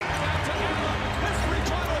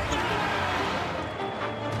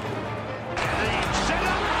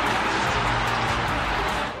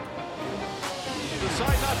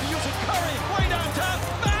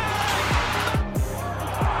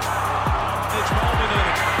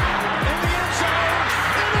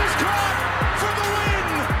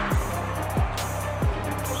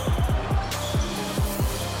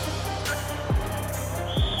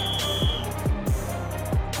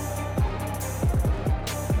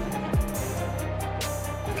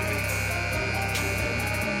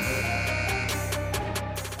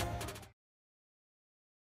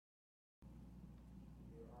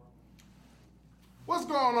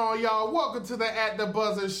going on, y'all? Welcome to the At the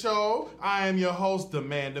Buzzer Show. I am your host, the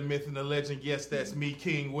man, the myth, and the legend. Yes, that's me,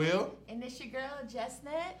 King Will. And it's your girl,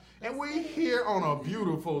 Jessnet. And we're here on a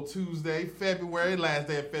beautiful Tuesday, February, last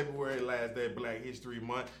day of February, last day of Black History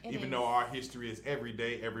Month. Even though our history is every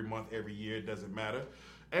day, every month, every year, it doesn't matter.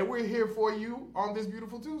 And we're here for you on this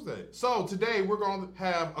beautiful Tuesday. So today we're going to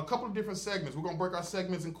have a couple of different segments. We're going to break our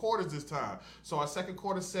segments in quarters this time. So our second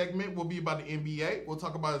quarter segment will be about the NBA. We'll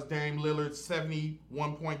talk about Is Dame Lillard's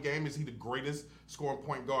 71-point game. Is he the greatest scoring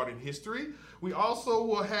point guard in history? We also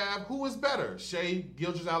will have who is better, Shai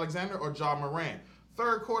Gilgeous-Alexander or Ja Morant.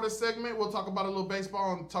 Third quarter segment, we'll talk about a little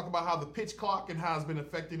baseball and talk about how the pitch clock and how it's been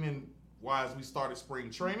affecting and why as we started spring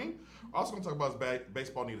training. Also going to talk about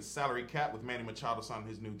baseball need a salary cap with Manny Machado signing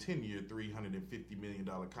his new 10-year, $350 million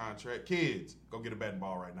contract. Kids, go get a bat and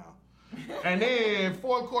ball right now. And then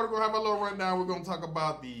fourth quarter, we're going to have a little rundown. We're going to talk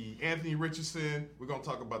about the Anthony Richardson. We're going to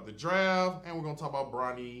talk about the draft. And we're going to talk about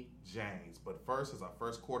Bronny James. But first is our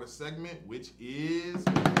first quarter segment, which is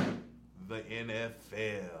the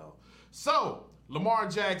NFL. So, Lamar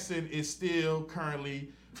Jackson is still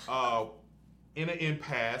currently in an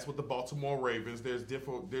impasse with the Baltimore Ravens. There's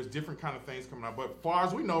different kind of things coming out. But as far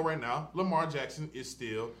as we know right now, Lamar Jackson is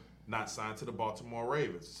still not signed to the Baltimore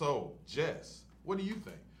Ravens. So, Jess, what do you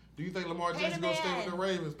think? Do you think Lamar Jackson going to stay with the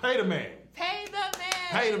Ravens? Pay the man. Pay the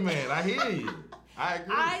man. Pay the man. I hear you. I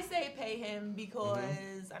agree. I say pay him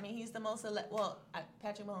because, I mean, he's the most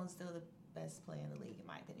Patrick Mahomes is still the best player in the league, in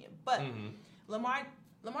my opinion. But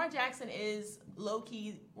Lamar Jackson is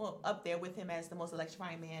low-key, up there with him as the most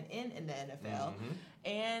electrifying man in the NFL.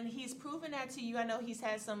 And he's proven that to you. I know he's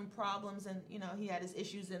had some problems and, he had his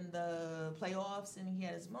issues in the playoffs and he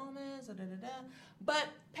had his moments. But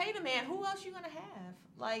pay the man. Who else you going to have?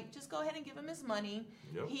 Like, just go ahead and give him his money.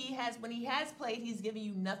 Yep. When he has played, he's giving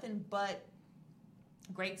you nothing but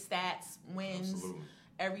great stats, wins. Absolutely.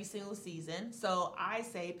 Every single season. So I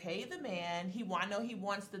say pay the man. I know he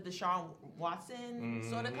wants the Deshaun Watson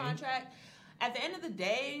sort of contract. At the end of the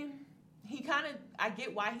day, I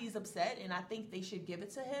get why he's upset, and I think they should give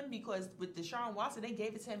it to him because with Deshaun Watson, they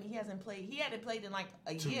gave it to him. He hadn't played in like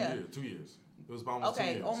a year. 2 years. It was almost 2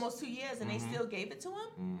 years. Almost 2 years, and they still gave it to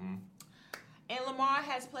him. And Lamar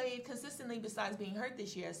has played consistently besides being hurt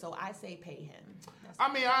this year, so I say pay him.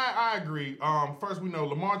 I agree. First, we know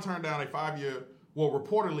Lamar turned down a 5-year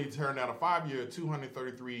reportedly turned out a 5-year,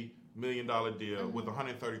 $233 million deal with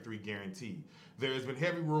 $133 guaranteed. There has been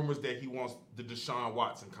heavy rumors that he wants the Deshaun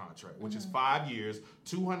Watson contract, which is 5 years,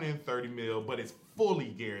 $230 million, but it's fully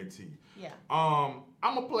guaranteed. Yeah. I'm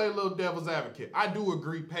gonna play a little devil's advocate. I do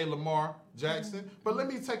agree, pay Lamar Jackson, but let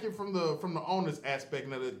me take it from the owner's aspect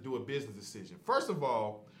and do a business decision. First of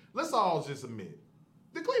all, let's all just admit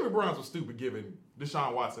the Cleveland Browns were stupid giving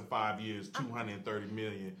Deshaun Watson 5 years, $230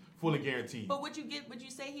 million, fully guaranteed. But would you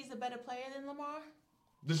say he's a better player than Lamar?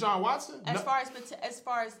 Deshaun Watson? As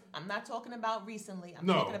far as I'm not talking about recently. I'm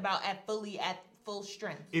talking about at full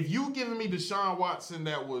strength. If you giving me Deshaun Watson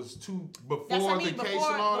that was before the case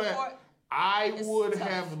and all that, I would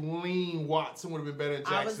have leaned Watson would have been better than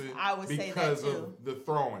Jackson I would because say that of the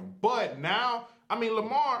throwing. But now,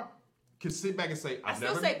 Lamar can sit back and say, I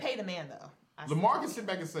still say pay the man though. Lamar can sit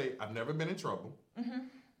back and say, I've never been in trouble.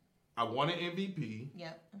 I won an MVP.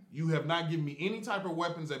 Yep. You have not given me any type of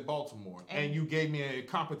weapons at Baltimore, and you gave me a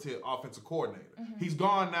competent offensive coordinator. He's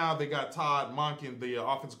gone now. They got Todd Monken, the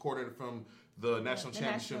offensive coordinator from the national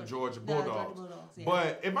championship Georgia Bulldogs. Yeah.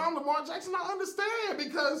 But if I'm Lamar Jackson, I understand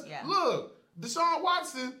because, look, Deshaun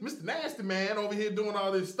Watson, Mr. Nasty Man over here doing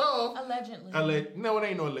all this stuff. Allegedly. No, it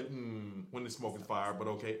ain't no when the smoke is fire, but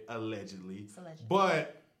okay, allegedly. It's allegedly.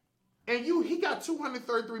 But... And he got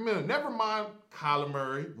 $233 million. Never mind Kyler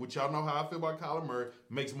Murray, which y'all know how I feel about Kyler Murray,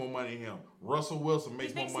 makes more money than him. Russell Wilson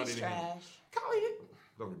makes more money than him.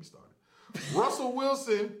 Don't get me started. Russell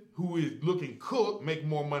Wilson, who is looking cooked, make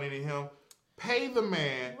more money than him. Pay the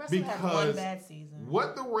man Russell had one bad season.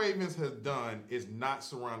 What the Ravens has done is not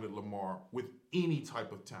surrounded Lamar with any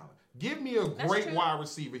type of talent. Give me a great wide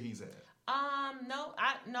receiver he's had. No,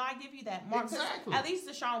 I give you that. Exactly. At least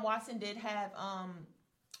Deshaun Watson did have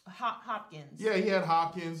Hopkins. Yeah, he had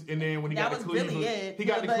Hopkins, and then when he got to Cleveland, really he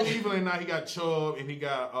got to Cleveland. Now he got Chubb, and he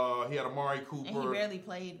had Amari Cooper. And he rarely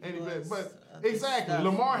played. Exactly.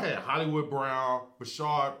 Lamar had Hollywood Brown,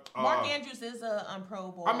 Bashard. Mark Andrews is a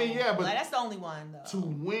Pro Bowl. But that's the only one though. To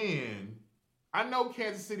win, I know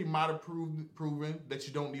Kansas City might have proven that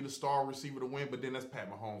you don't need a star receiver to win, but then that's Pat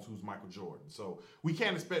Mahomes, who's Michael Jordan. So we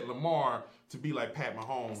can't expect Lamar to be like Pat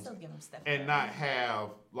Mahomes and not have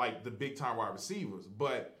like the big time wide receivers.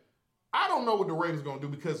 But I don't know what the Ravens are going to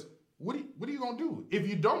do because what are you going to do if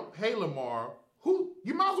you don't pay Lamar?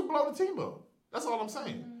 You might as well blow the team up. That's all I'm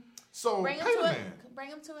saying. So bring pay the man. Bring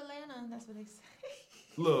him to Atlanta. That's what they say.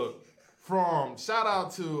 Look, shout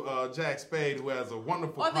out to Jack Spade, who has a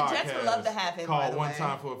wonderful podcast the Jets would love to have him, called One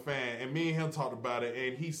Time for a Fan, and me and him talked about it,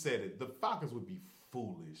 and he said it. The Falcons would be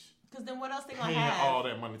foolish. Because then what else they gonna paying have? all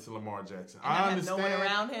that money to Lamar Jackson. And I understand, no one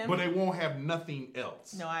around him? but they won't have nothing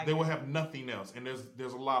else. No, I agree. They will have nothing else, and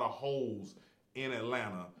there's a lot of holes in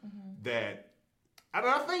Atlanta that. And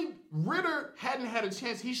I think Ritter hadn't had a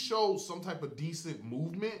chance. He showed some type of decent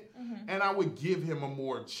movement, and I would give him a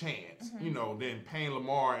more chance, than paying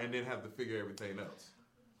Lamar and then have to figure everything else.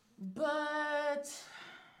 But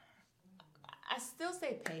I still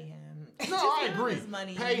say pay him. No, I agree. His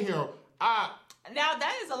money. Pay him. Now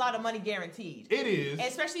that is a lot of money guaranteed. It is. And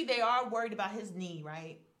especially they are worried about his knee,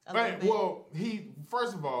 right? Right. Well,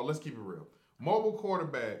 first of all, let's keep it real. Mobile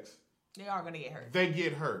quarterbacks. They are going to get hurt. They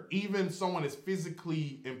get hurt. Even someone as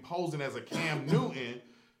physically imposing as a Cam Newton,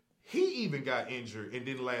 he even got injured and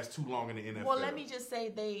didn't last too long in the NFL. Well, let me just say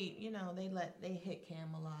they hit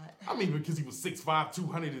Cam a lot. I mean, because he was 6'5",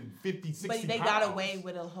 250, 60 But they pounds. got away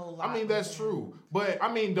with a whole lot. I mean, that's true. But,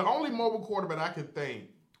 I mean, the only mobile quarterback I could think,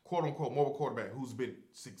 quote-unquote mobile quarterback, who's been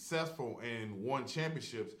successful and won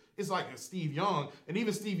championships, it's like Steve Young. And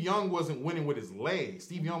even Steve Young wasn't winning with his legs.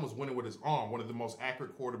 Steve Young was winning with his arm, one of the most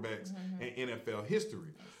accurate quarterbacks in NFL history.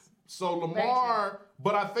 So Lamar,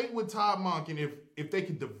 but I think with Todd Monken, if they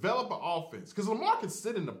could develop an offense, because Lamar can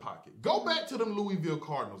sit in the pocket. Go back to them Louisville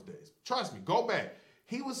Cardinals days. Trust me, go back.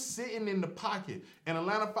 He was sitting in the pocket. And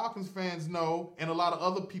Atlanta Falcons fans know, and a lot of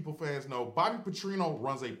other fans know, Bobby Petrino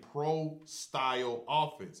runs a pro-style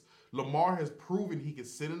offense. Lamar has proven he can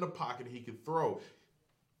sit in the pocket, he can throw.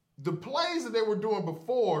 The plays that they were doing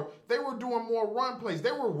before, they were doing more run plays.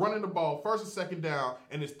 They were running the ball first and second down,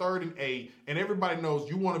 and it's 3rd and 8, and everybody knows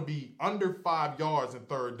you want to be under 5 yards in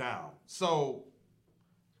 3rd down. So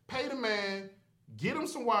pay the man, get him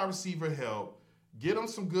some wide receiver help, get him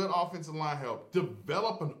some good offensive line help,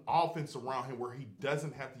 develop an offense around him where he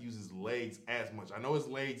doesn't have to use his legs as much. I know his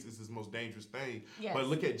legs is his most dangerous thing, but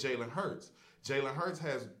look at Jalen Hurts. Jalen Hurts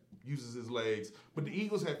uses his legs, but the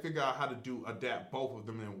Eagles have figured out how to adapt both of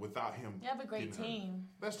them in without him. You have a great team.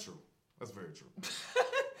 That's true. That's very true.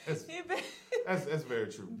 That's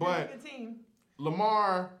very true. But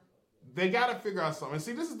Lamar, they got to figure out something. And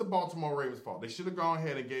see, this is the Baltimore Ravens' fault. They should have gone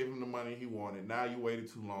ahead and gave him the money he wanted. Now you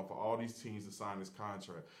waited too long for all these teams to sign this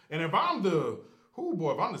contract. And if I'm the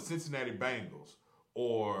Cincinnati Bengals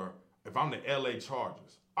or if I'm the LA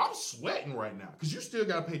Chargers, I'm sweating right now because you still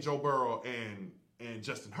got to pay Joe Burrow and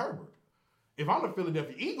Justin Herbert. If I'm the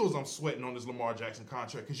Philadelphia Eagles, I'm sweating on this Lamar Jackson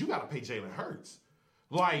contract because you got to pay Jalen Hurts.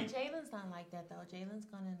 Like Jalen's not like that though. Jalen's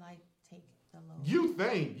gonna take the load. You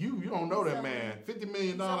think you don't know that man? $50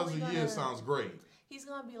 million a year sounds great. He's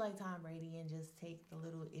gonna be like Tom Brady and just take the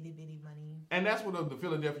little itty bitty money. And that's what the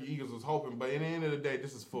Philadelphia Eagles was hoping. But at the end of the day,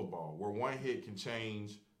 this is football, where one hit can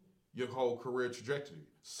change your whole career trajectory.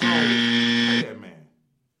 So pay that man.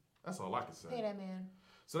 That's all I can say. Pay that man.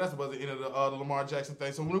 So that's about the end of the Lamar Jackson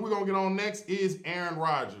thing. So what we're going to get on next is Aaron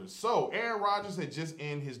Rodgers. So Aaron Rodgers had just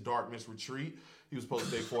ended his darkness retreat. He was supposed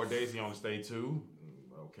to stay 4 days. He only stayed 2.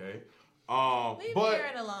 Okay. Leave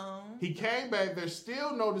Aaron alone. He came back. There's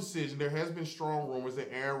still no decision. There has been strong rumors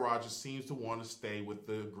that Aaron Rodgers seems to want to stay with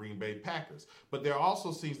the Green Bay Packers. But there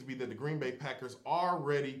also seems to be that the Green Bay Packers are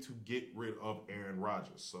ready to get rid of Aaron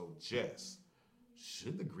Rodgers. So, Jess,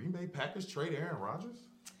 should the Green Bay Packers trade Aaron Rodgers?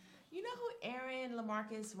 You know who Aaron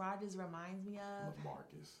LaMarcus Rodgers reminds me of?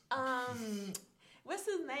 LaMarcus. What's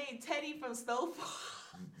his name? Teddy from Snowfall.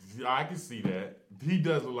 Yeah, I can see that. He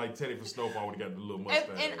does look like Teddy from Snowfall when he got the little mustache.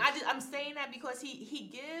 And I'm saying that because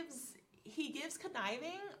he gives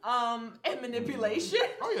conniving and manipulation.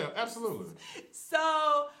 Oh yeah, absolutely.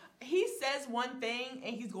 So he says one thing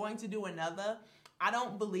and he's going to do another. I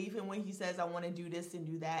don't believe him when he says I want to do this and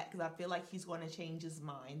do that because I feel like he's going to change his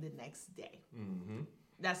mind the next day. Mm-hmm.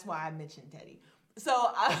 That's why I mentioned Teddy. So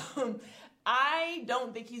I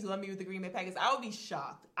don't think he's going to be with the Green Bay Packers. I would be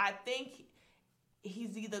shocked. I think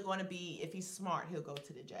he's either going to be, if he's smart, he'll go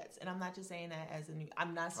to the Jets. And I'm not just saying that as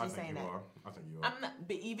I'm not just saying that. I think you are. I'm not,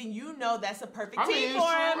 but even you know that's a perfect team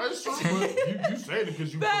for him. It's true, but you say it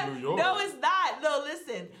because you're from New York. No, it's not. No,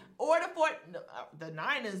 listen. Or the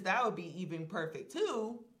Niners, that would be even perfect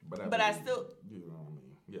too. But I still, you know what I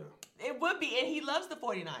mean? Yeah. It would be, and he loves the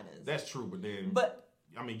 49ers. That's true,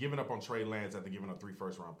 I mean, giving up on Trey Lance after giving up 3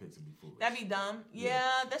 first-round picks would be foolish. That'd be dumb. Yeah,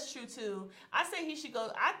 that's true, too. I say he should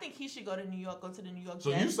go. I think he should go to New York, go to the New York Jets.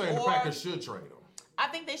 So you saying the Packers should trade him? I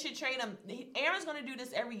think they should trade him. Aaron's going to do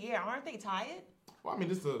this every year. Aren't they tired? Well, I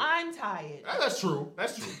mean, I'm tired. That's true.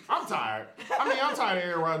 I'm tired. I'm tired of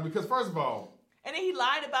Aaron Rodgers because, first of all, And then he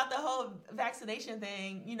lied about the whole vaccination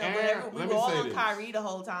thing. You know, we were all on Kyrie the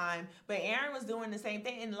whole time. But Aaron was doing the same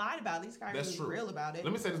thing and lied about it. At least Kyrie was real about it.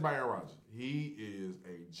 Let me say this about Aaron Rodgers. He is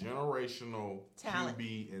a generational talent.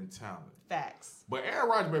 QB and talent. Facts. But Aaron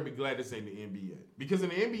Rodgers better be glad this ain't the NBA. Because in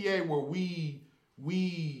the NBA where we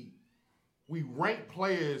rank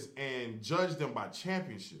players and judge them by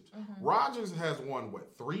championships. Mm-hmm. Rodgers has won,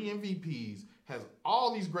 3 MVPs, has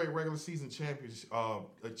all these great regular season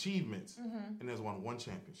achievements, and has won 1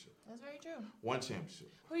 championship. That's very true. 1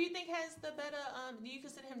 championship. Who do you think has the better, do you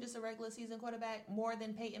consider him just a regular season quarterback more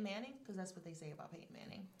than Peyton Manning? Because that's what they say about Peyton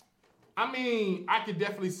Manning. I mean, I could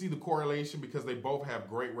definitely see the correlation because they both have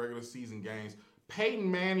great regular season games. Peyton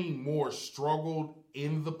Manning more struggled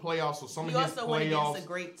in the playoffs, so some of his playoff a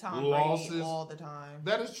great Tom losses Brady all the time.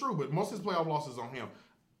 That is true, but most of his playoff losses on him.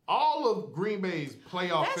 All of Green Bay's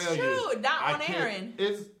playoff failures. That's true, not on Aaron.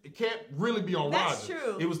 It can't really be on Rodgers. That's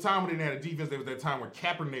true. It was time when they didn't have a defense. There was that time when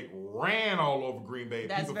Kaepernick ran all over Green Bay.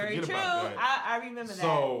 That's People very forget true. about that. I remember that.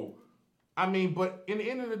 So, I mean, but in the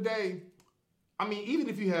end of the day, I mean, even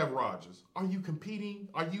if you have Rodgers, are you competing?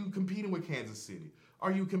 Are you competing with Kansas City?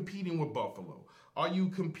 Are you competing with Buffalo? Are you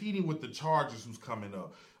competing with the Chargers who's coming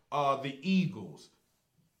up? The Eagles?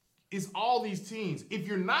 It's all these teams. If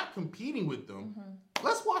you're not competing with them,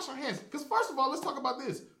 let's wash our hands. Because first of all, let's talk about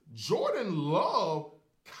this. Jordan Love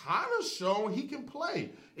kind of shown he can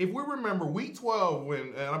play. If we remember week 12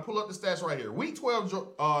 and I pull up the stats right here. Week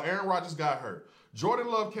 12, Aaron Rodgers got hurt. Jordan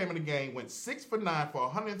Love came in the game, went 6 for 9 for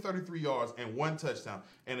 133 yards and 1 touchdown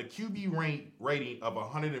and a QB rating of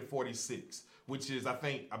 146, which is, I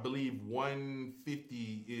believe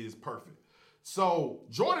 150 is perfect. So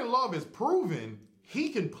Jordan Love has proven he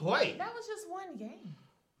can play. That was just 1 game.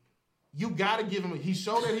 You got to give him, he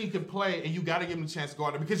showed that he can play, and you got to give him a chance to go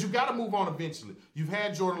out there because you got to move on eventually. You've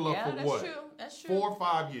had Jordan Love for what? That's true. 4 or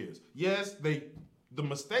 5 years. Yes, the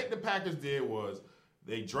mistake the Packers did was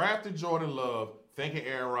they drafted Jordan Love thinking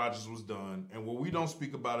Aaron Rodgers was done, and what we don't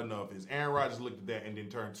speak about enough is Aaron Rodgers looked at that and then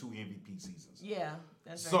turned 2 MVP seasons. Yeah,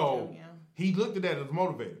 that's very true, yeah. He looked at that as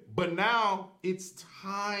motivated. But now it's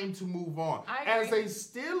time to move on. As a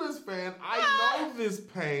Steelers fan, I know this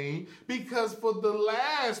pain because for the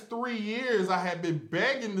last 3 years, I have been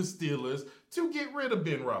begging the Steelers to get rid of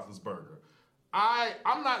Ben Roethlisberger.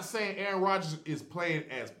 I'm not saying Aaron Rodgers is playing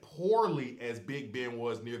as poorly as Big Ben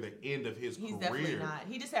was near the end of his career. He's definitely not.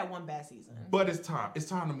 He just had 1 bad season. But it's time. It's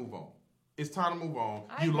time to move on. It's time to move on.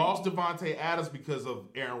 You lost Devontae Adams because of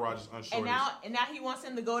Aaron Rodgers' unshortage. And now he wants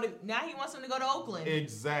him to go to Oakland.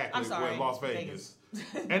 Exactly. I'm sorry, Las Vegas.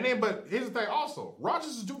 But here's the thing also.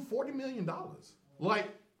 Rodgers is due $40 million. Like,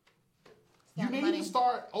 you need to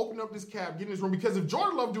start opening up this cap, getting this room. Because if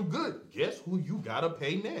Jordan Love do good, guess who you got to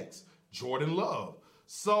pay next? Jordan Love.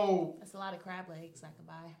 So that's a lot of crab legs I could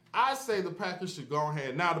buy. I say the Packers should go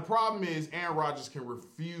ahead. Now, the problem is Aaron Rodgers can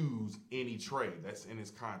refuse any trade. That's in his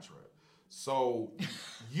contract. So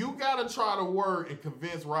you got to try to work and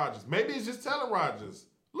convince Rodgers. Maybe it's just telling Rodgers,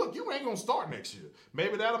 look, you ain't going to start next year.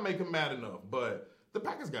 Maybe that'll make him mad enough. But the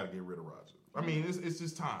Packers got to get rid of Rodgers. I mean, it's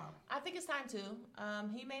just time. I think it's time, too.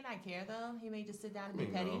 He may not care, though. He may just sit down and be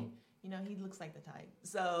petty. No. You know, he looks like the type.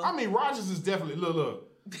 So I mean, Rodgers is definitely, look.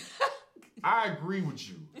 I agree with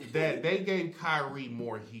you that they gave Kyrie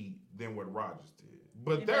more heat than what Rodgers did.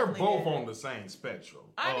 But they're both on the same spectrum.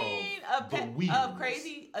 I mean, of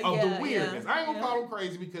crazy. The weirdness. I ain't going to call them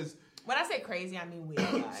crazy because... When I say crazy, I mean weird,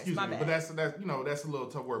 guys. Excuse me, but that's a little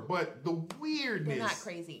tough word. But the weirdness... They're not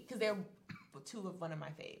crazy because they're 2 of one of my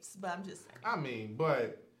faves. But I'm just saying. I mean,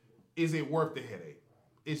 but is it worth the headache?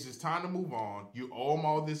 It's just time to move on. You owe them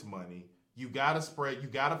all this money. You got to spread. You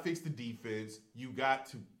got to fix the defense. You got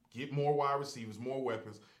to get more wide receivers, more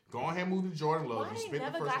weapons. Go ahead and move to Jordan Love. Why they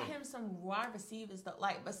never got him some wide receivers though?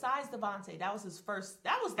 Like besides Devontae, that was his first.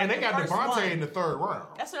 That was like and they got Devontae in the 3rd round.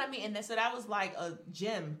 That's what I mean. And so that was like a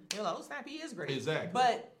gem. They were like, oh snap, he is great. Exactly.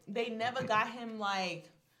 But they never got him like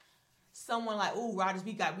someone like, oh Rodgers,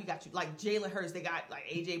 we got you. Like Jalen Hurts, they got like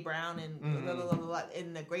AJ Brown and blah, blah, blah, blah,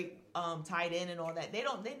 and the great tight end and all that. They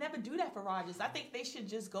never do that for Rodgers. I think they should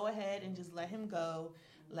just go ahead and just let him go.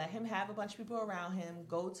 Let him have a bunch of people around him.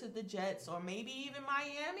 Go to the Jets or maybe even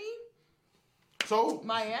Miami. So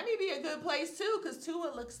Miami be a good place too, because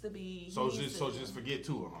Tua looks to be. So just forget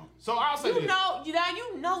Tua, huh? So I'll say this. You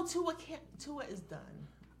know Tua is done.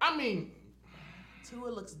 I mean, Tua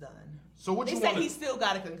looks done. So what they you say he still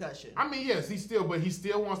got a concussion. I mean, yes, he still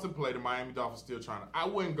wants to play. The Miami Dolphins still trying to. I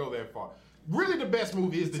wouldn't go that far. Really, the best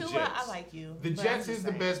move is the Tua, Jets. I like you. The Jets is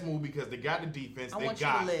the best move because they got the defense. They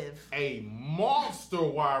got live. A monster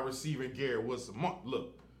wide receiver in Garrett Wilson.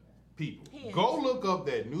 Look, people, go look up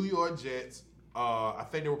that New York Jets I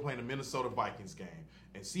think they were playing the Minnesota Vikings game,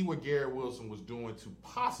 and see what Garrett Wilson was doing to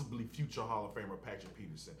possibly future Hall of Famer Patrick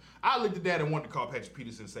Peterson. I looked at that and wanted to call Patrick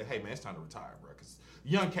Peterson and say, hey, man, it's time to retire, bro, because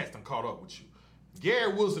young cats done caught up with you.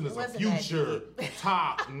 Garrett Wilson is a future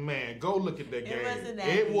top man. Go look at that game.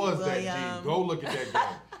 It was that deep. Go look at that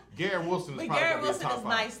game. Garrett Wilson is probably Garrett going to be top is five.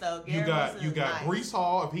 nice though. You got Breece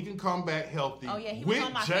Hall if he can come back healthy. Oh yeah, he with was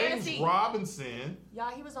on my James fantasy. Robinson. Y'all,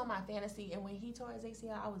 he was on my fantasy, and when he tore his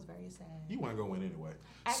ACL, I was very sad. You weren't gonna win anyway.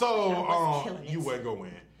 Actually, I was killing you it. weren't gonna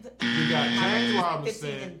win. You got James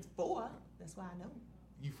Robinson. 15-4. That's why I know.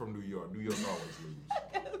 You from New York. New York always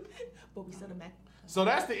lose. But we still the Mac. So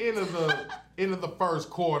that's the end of the first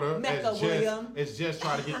quarter. Mecca William. It's just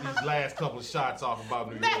trying to get these last couple of shots off about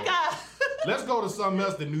New York. Mecca. Let's go to something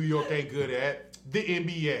else that New York ain't good at. The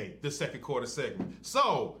NBA, the second quarter segment.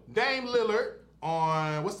 So Dame Lillard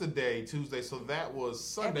on what's the day? Tuesday. So that was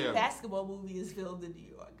Sunday. Every basketball movie is filmed in New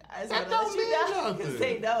York, guys. That don't mean nothing. Because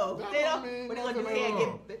they know. That They don't don't. mean What they gonna do? nothing They at gonna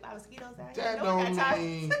all. get bit by mosquitoes out here? That No, don't got time.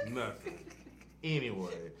 mean nothing. Anyway,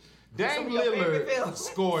 Some Dame of your favorite Lillard films.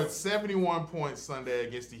 scored 71 points Sunday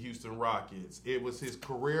against the Houston Rockets. It was his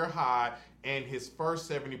career high and his first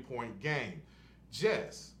 70-point game.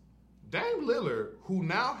 Jess, Dame Lillard, who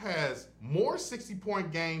now has more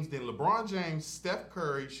 60-point games than LeBron James, Steph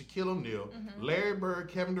Curry, Shaquille O'Neal, Larry Bird,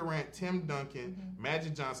 Kevin Durant, Tim Duncan,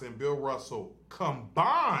 Magic Johnson, and Bill Russell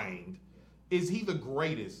combined, is he the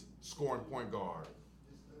greatest scoring point guard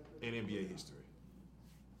in NBA history?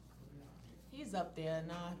 He's up there,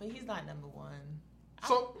 but he's not number one.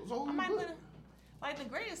 So who I you might put? put him, like the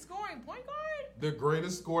greatest scoring point guard The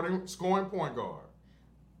greatest scoring point guard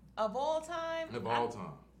of all time. of all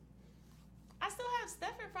time. I still have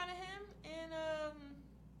Steph in front of him, and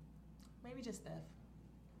maybe just Steph.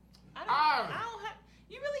 I don't have.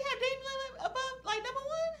 You really have Dame Lillard above like number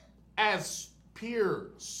one? As pure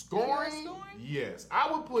scoring, Pure scoring? yes.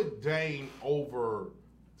 I would put Dame over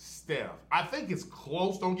Steph. I think it's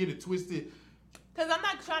close. Don't get it twisted. Because I'm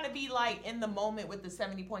not trying to be like in the moment with the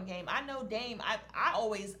 70-point game. I know Dame. I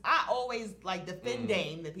always like defend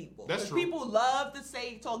Dame to people. That's 'Cause true. people love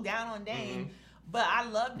to talk down on Dame. But I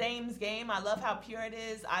love Dame's game. I love how pure it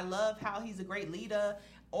is. I love how he's a great leader.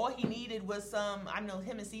 All he needed was some. I know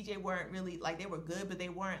him and CJ weren't really like they were good, but they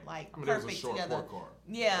weren't like There was a perfect short together. point guard.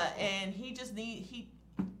 Yeah, and he just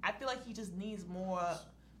I feel like he just needs more.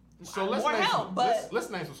 So let's more name help, some, but let's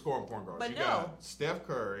name some scoring point guards. but You no. got Steph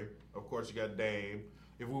Curry, of course. You got Dame.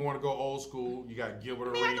 If we want to go old school, you got Gilbert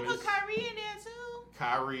I mean, I Arenas. can put Kyrie in there too.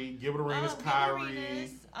 Kyrie, Gilbert Arenas, Gilbert Kyrie.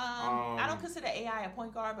 Arenas. I don't consider AI a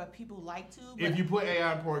point guard, but people like to. But, If you put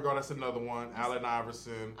AI point guard, that's another one. Allen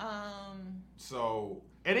Iverson. So,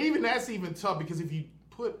 and even that's even tough because if you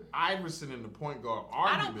put Iverson in the point guard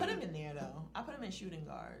argument, I don't put him in there though. I put him in shooting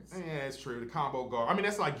guards. Yeah, it's true. The combo guard. I mean,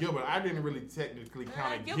 that's like Gilbert. I didn't really technically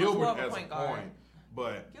count Gilbert's more Gilbert of a as point a guard. point.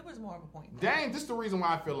 But Gilbert's more of a point guard. Dame, this is the reason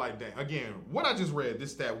why I feel like Dame. Again, what I just read,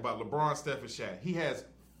 this stat about LeBron, Steph, and Shaq. He has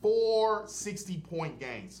 4 60-point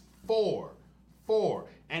games. Four.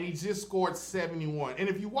 And he just scored 71. And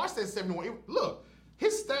if you watch that 71, look,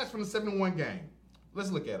 his stats from the 71 game.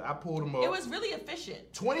 Let's look at it. I pulled them up. It was really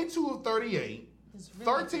efficient. 22 of 38. It's really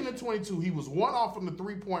 13 efficient. to 22. He was one off from the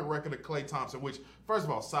three-point record of Klay Thompson, which, first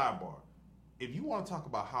of all, sidebar. If you want to talk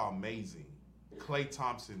about how amazing Klay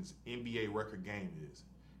Thompson's NBA record game is,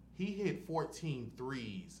 he hit 14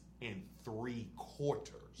 threes in 3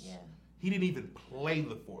 quarters. Yeah. He didn't even play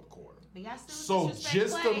the fourth quarter. But y'all still So disrespect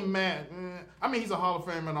just Klay. a man. I mean, he's a Hall of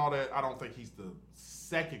Famer and all that. I don't think he's the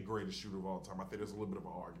second greatest shooter of all time. I think there's a little bit of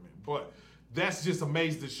an argument. But that's just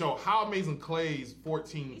amazing to show how amazing Klay's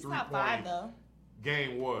 14 He's top 5 three-point though.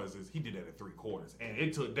 game was. Is he did that in 3 quarters. And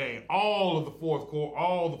it took Dame all the 4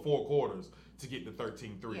 quarters to get the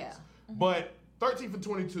 13 threes. Yeah. But 13 for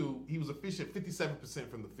 22, he was efficient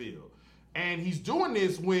 57% from the field. And he's doing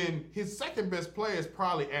this when his second best player is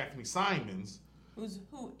probably Anthony Simons. Who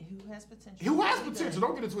has potential? Who has He potential. does.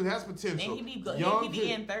 Don't get into it. He has potential. And he be good. Young He be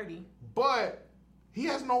kid. in 30. But he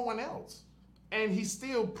has no one else. And he's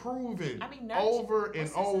still proven over and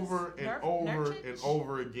over and over and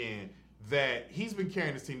over again that he's been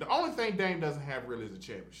carrying his team. The only thing Dame doesn't have really is a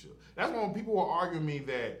championship. That's when people were arguing me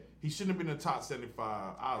that he shouldn't have been in the top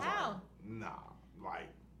 75. I was How? like,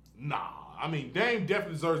 nah. I mean, Dame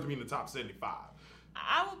definitely deserves to be in the top 75.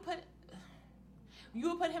 You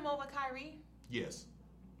would put him over Kyrie? Yes,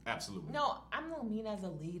 absolutely. No, I'm no mean as a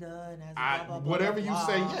leader and as a blah, blah, blah, whatever blah, you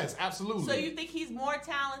say, blah. yes, absolutely. So you think he's more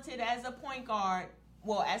talented as a point guard?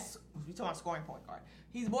 Well, as we talking about scoring point guard,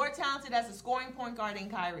 he's more talented as a scoring point guard than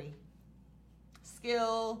Kyrie.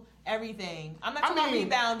 Skill, everything. I'm not talking about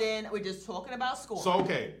rebounding. We're just talking about scoring. So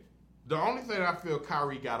okay, The only thing I feel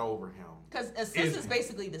Kyrie got over him. Because assists is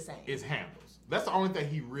basically the same. Is handles. That's the only thing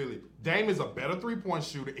he really... Dame is a better three-point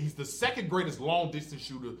shooter. He's the second greatest long-distance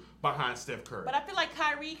shooter behind Steph Curry. But I feel like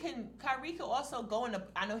Kyrie could also go in the...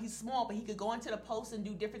 I know he's small, but he could go into the post and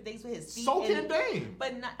do different things with his feet. So can Dame.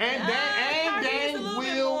 But not... And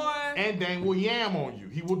Dame will yam on you.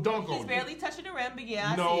 He will dunk on you. He's barely touching the rim, but yeah,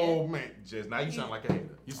 I see No, it. man. Just now you sound like a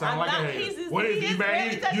hater. You sound like a hater. What is he,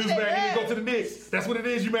 man? You mad he didn't go to the Knicks. That's what it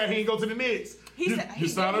is. You mad he didn't go to the Knicks. You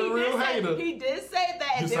sound a real hater. He did say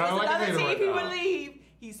that. If there was another team, he would leave.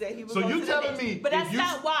 He said he would go to the Knicks. So you telling me... But that's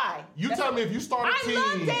not why. You telling me if you start a team... I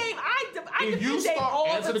love Dame. I defend Dame all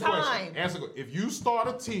the time. Answer the question. If you start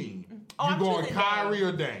a team, you going Kyrie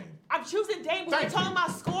or Dame? I'm choosing Dame because we're talking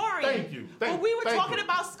about scoring. Thank you. But we were talking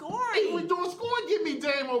about scoring. If we're doing scoring, give me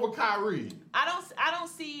Dame over Kyrie. I don't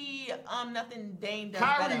see nothing Dame does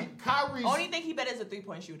better. Kyrie's only thing he better is a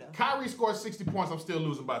 3-point shooter. Kyrie scores 60 points. I'm still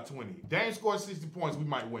losing by 20. Dame scores 60 points. We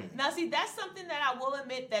might win. Now, see, that's something that I will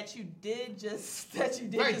admit that you did just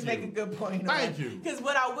make a good point on. Thank you. Because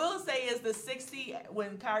what I will say is the 60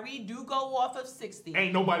 when Kyrie do go off of 60,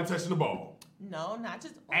 ain't nobody touching the ball. No, not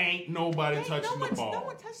just... Ain't nobody touching the ball. No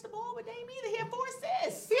one touched the ball with Dame either. He had 4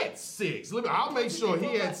 assists. He had 6. I'll make sure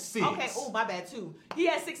he had 6. Okay, my bad, too. He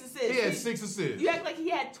had 6 assists. He had 6 assists. You act like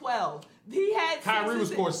he had 12. He had Kyrie would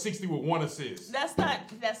score 60 with 1 assist. That's not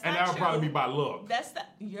and that would probably be by luck.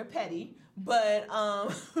 You're petty. But,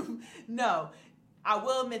 no. I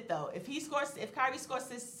will admit, though, if Kyrie scores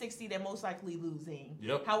 60, they're most likely losing.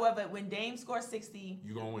 Yep. However, when Dame scores 60...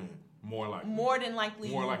 you're going to win. More than likely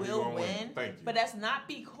you will win. Thank you. But that's not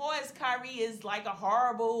because Kyrie is like a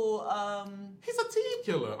horrible... He's a team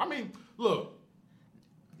killer. I mean, look,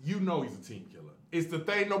 you know he's a team killer. It's the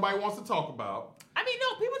thing nobody wants to talk about. I mean,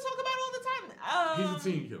 no, people talk about it all the time. He's a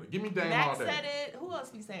team killer. Give me Dame Max all day. said it. Who else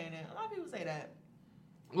be saying it? A lot of people say that.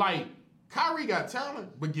 Like, Kyrie got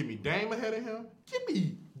talent, but give me Dame ahead of him.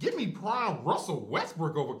 Give me prime Russell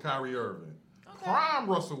Westbrook over Kyrie Irving. Prime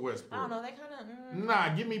Russell Westbrook. I don't know. They kind of...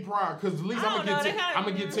 Nah, give me prime. Because at least I'm going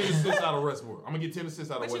to get 10 assists out of Westbrook. I'm going to get 10 assists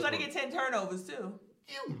out of Westbrook. But you're going to get 10 turnovers, too.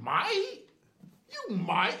 You might. Kyrie,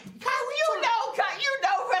 you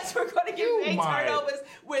know Westbrook going to get 8 turnovers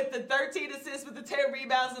with the 13 assists, with the 10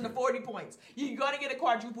 rebounds, and the 40 points. You're going to get a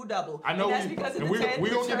quadruple-double. I know. And that's because of the 10 We're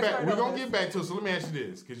going to get back to it. So let me ask you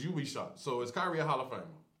this, because you be shocked. So is Kyrie a Hall of Famer?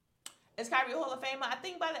 Is Kyrie a Hall of Famer? I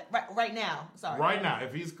think by right now. Sorry. Right now.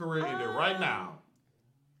 If he's career ended right now.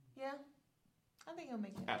 Yeah. I think he'll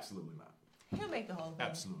make it. Absolutely not. He'll make the Hall of Fame.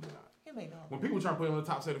 Absolutely not. He'll make the Hall of When people try to put him in the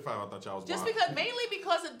top 75, I thought y'all was just blind. mainly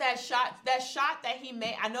because of that shot that he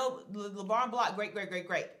made. I know LeBron blocked great.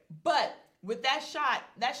 But with that shot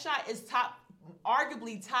is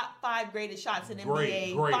arguably top 5 greatest shots in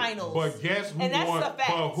NBA Finals. But guess who and that's won? a fact.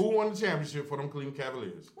 But who won the championship for them Cleveland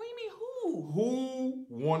Cavaliers? What do you mean who? Who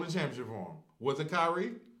won the championship for them? Was it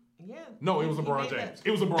Kyrie? Yeah. No, it was LeBron James.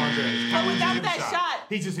 It was LeBron James. But without that shot,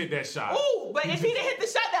 he just hit that shot. Ooh, but if he didn't hit the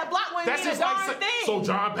shot, that block wouldn't be a darn thing. So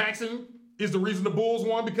John Paxson is the reason the Bulls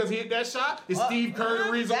won because he hit that shot? Is Steve Kerr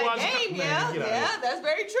the reason why? Yeah, that's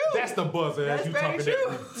very true. That's the buzzer as you talking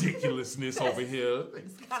that ridiculousness over here.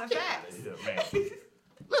 It's kind of facts. Man.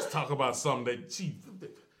 Let's talk about something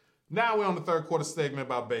Now we're on the third quarter segment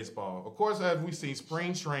about baseball. Of course, as we've seen,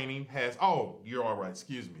 spring training has... Oh, you're all right.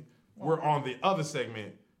 Excuse me. We're on the other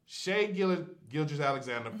segment. Shai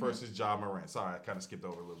Gilgeous-Alexander versus Ja Morant. Sorry, I kind of skipped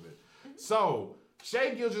over a little bit. So, Shai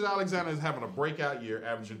Gilgeous-Alexander is having a breakout year,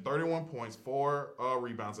 averaging 31 points, 4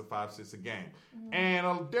 rebounds, and 5 assists a game. And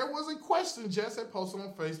there was a question Jess had posted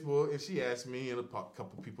on Facebook, and she asked me, and a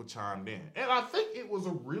couple people chimed in. And I think it was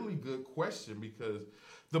a really good question because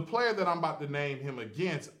the player that I'm about to name him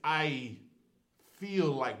against, I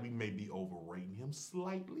feel like we may be overrating him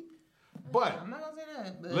slightly. But I'm not going to say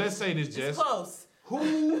that. But let's say this, Jess. It's close.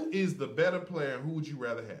 Who is the better player, and who would you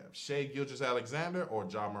rather have? Shai Gilgeous-Alexander or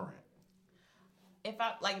Ja Morant? If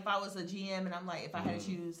I was a GM and I'm like, if I had to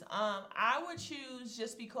choose, I would choose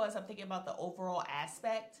just because I'm thinking about the overall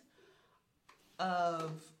aspect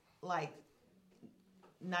of like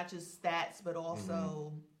not just stats, but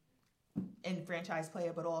also and franchise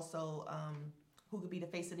player, but also who could be the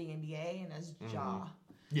face of the NBA, and that's Ja.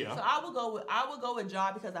 Yeah. So I will go with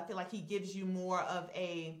Ja because I feel like he gives you more of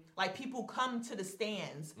a like people come to the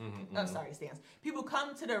stands. Stands. People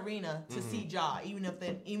come to the arena to see Ja, even if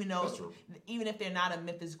they're not a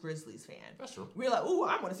Memphis Grizzlies fan. That's true. We're like, ooh,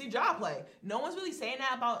 I want to see Ja play. No one's really saying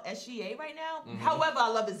that about SGA right now. However, I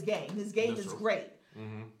love his game. His game is great.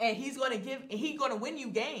 And he's gonna win you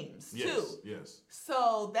games too. Yes.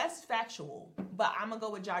 So that's factual. But I'm gonna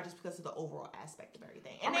go with Ja just because of the overall aspect of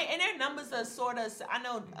everything. And they're numbers are sort of. I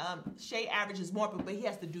know Shai averages more, but he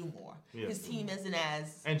has to do more. Yeah. His team isn't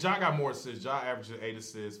as. And Ja got more assists. Ja averages 8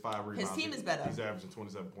 assists, 5 rebounds. His team is better. He's averaging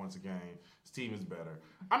 27 points a game. His team is better.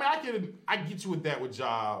 I mean, I get you with that with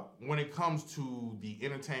Ja. When it comes to the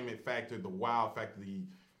entertainment factor, the wow factor,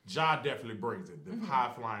 Ja definitely brings it. The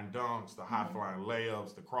high-flying dunks, the high-flying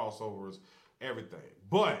layups, the crossovers, everything.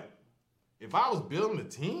 But if I was building a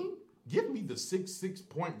team, give me the 6'6"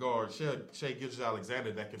 point guard, Shai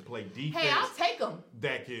Gilgeous-Alexander, that can play defense. Hey, I'll take him.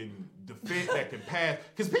 That can defend, that can pass.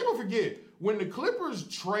 Because people forget, when the Clippers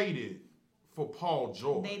traded for Paul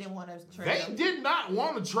George, they didn't want to trade him. They did not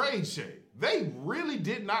want to trade Shai. They really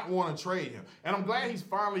did not want to trade him. And I'm glad he's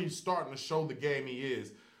finally starting to show the game he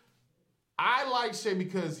is. I like Shai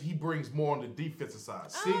because he brings more on the defensive side.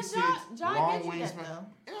 6'6", long wingspan.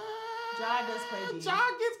 Ja does play defense. Ja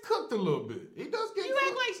gets cooked a little bit. He does get cooked. You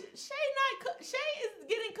act like Shai is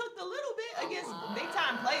getting cooked a little bit against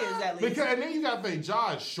big-time players, at least. And then you got to think,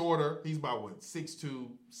 Ja is shorter. He's about, 6'2",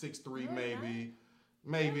 6'3", maybe.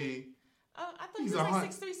 Maybe. I thought he was like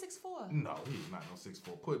 6'3", 6'4". No, he's not no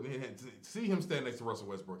 6'4". See him stand next to Russell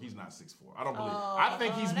Westbrook. He's not 6'4". I don't believe. I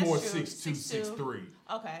think he's more 6'2", 6'3".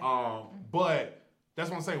 Okay. But that's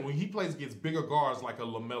what I'm saying. When he plays against bigger guards like a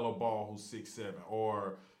LaMelo Ball who's 6'7",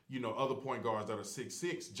 or other point guards that are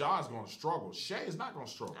 6'6", Ja's going to struggle. Shai is not going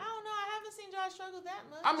to struggle. I don't know. I haven't seen Ja struggle that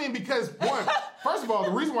much. I mean, because first of all,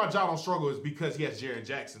 the reason why Ja don't struggle is because he has Jaren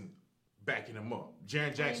Jackson backing him up.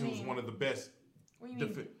 Jaren Jackson was one of the best. What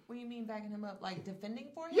do you mean backing him up? Like defending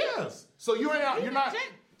for him? Yes. So you're not. He's not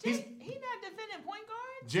defending point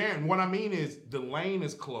guards. Jaren, what I mean is the lane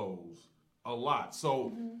is closed a lot.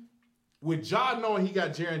 So with Ja knowing he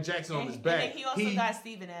got Jaren Jackson on his back, and he also got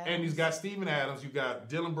Steven Adams. And he's got Steven Adams. You got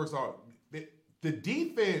Dylan Brooks. The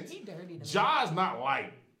defense. He dirty to Ja's not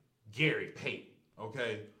like Gary Payton.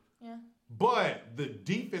 Okay. Yeah. But the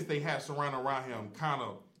defense they have surrounding around him kind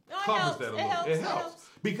of covers that a little. It helps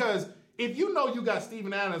because. If you know you got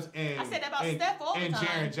Steven Adams and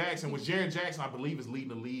Jaren Jackson, which Jaren Jackson I believe is leading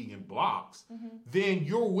the league in blocks, then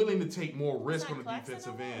you're willing to take more risk on the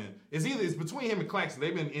defensive end. It's between him and Claxton.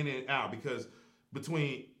 They've been in and out because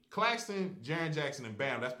between Claxton, Jaren Jackson, and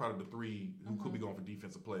Bam, that's probably the three who could be going for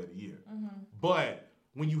Defensive Player of the Year. But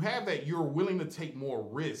when you have that, you're willing to take more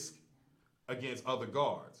risk against other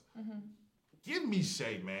guards. Give me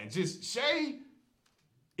Shai, man. Just Shai.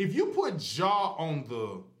 If you put Ja on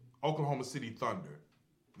the Oklahoma City Thunder,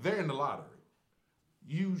 they're in the lottery.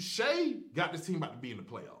 Shai got this team about to be in the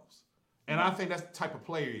playoffs. And I think that's the type of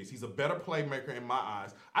player he is. He's a better playmaker in my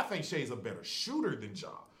eyes. I think Shai's a better shooter than Ja.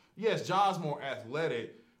 Yes, Ja's more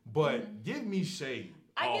athletic, but give me Shai.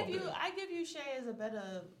 I give you Shai as a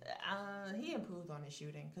better. He improved on his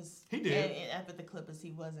shooting because he did. After the Clippers,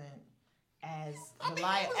 he wasn't as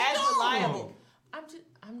reliable.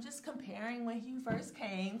 I'm just comparing when he first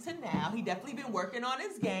came to now. He definitely been working on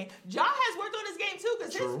his game. Ja has worked on his game too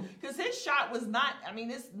because his shot was not. I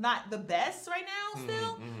mean, it's not the best right now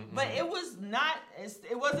still, but it was not.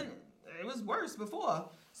 It wasn't. It was worse before.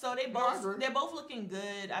 So they're both looking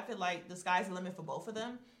good. I feel like the sky's the limit for both of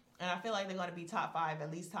them, and I feel like they're going to be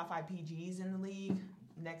at least top 5 PGs in the league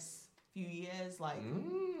next few years, like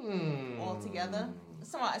all together.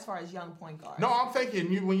 As far as young point guards. No, I'm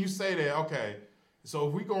thinking when you say that, okay. So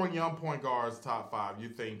if we go in young point guards top 5,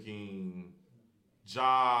 you're thinking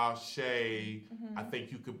Ja, Shai. I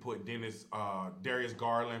think you could put Darius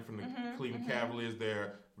Garland from the Cleveland Cavaliers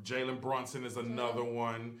there. Jalen Brunson is another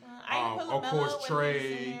one. Of course,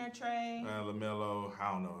 Trey. LaMelo.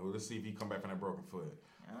 I don't know. Let's see if he come back from that broken foot.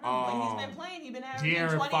 I don't know, but he's been playing. He's been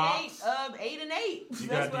averaging 28 of 8 and 8. You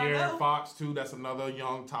got De'Aaron Fox too. That's another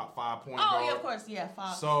young top 5 point guard. Oh yeah, of course, yeah,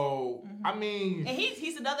 Fox. So I mean, and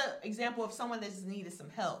he's another example of someone that's needed some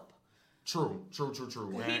help. True. He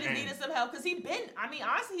just needed some help because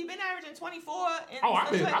honestly, he's been averaging 24.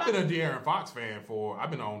 I've been a De'Aaron Fox fan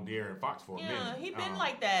I've been on De'Aaron Fox for a minute. Yeah, he's been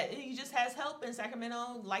like that. He just has help in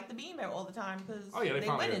Sacramento, like the Beamer all the time because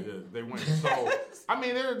they win. So I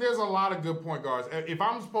mean, there's a lot of good point guards. If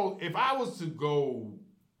I was to go,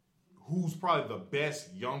 who's probably the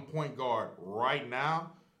best young point guard right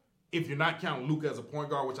now? If you're not counting Luka as a point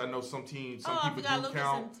guard, which I know some people do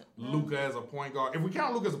count Luka as a point guard. If we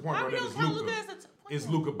count Luka as a point guard, then it's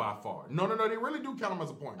Luka by far. No, they really do count him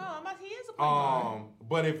as a point guard. He is a point guard.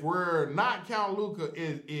 But if we're not counting Luka,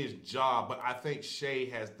 is Ja. But I think Shai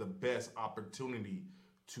has the best opportunity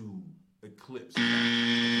to eclipse. Okay,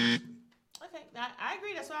 I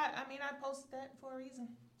agree. That's why I posted that for a reason.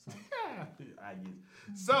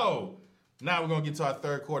 So now we're gonna get to our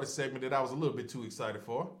third quarter segment that I was a little bit too excited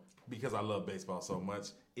for. Because I love baseball so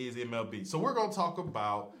much, is MLB. So we're going to talk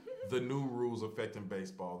about the new rules affecting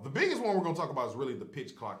baseball. The biggest one we're going to talk about is really the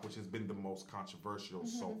pitch clock, which has been the most controversial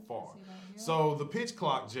so far. So the pitch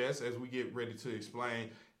clock, Jess, as we get ready to explain,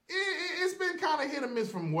 it's been kind of hit or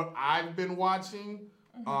miss from what I've been watching.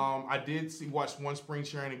 I did watch one spring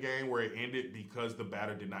training game where it ended because the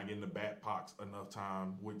batter did not get in the bat box enough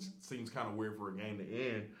time, which seems kind of weird for a game to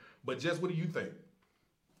end. But Jess, what do you think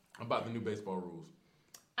about the new baseball rules?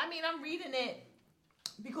 I mean, I'm reading it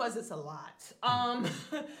because it's a lot.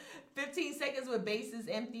 15 seconds with bases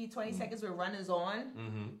empty, 20 seconds with runners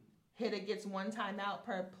on. Hitter gets one timeout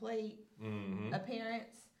per plate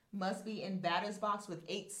appearance. Must be in batter's box with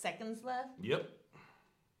 8 seconds left. Yep.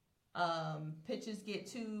 Pitchers get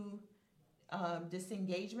 2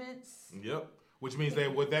 disengagements. Yep. Which means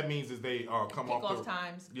what that means is they come off the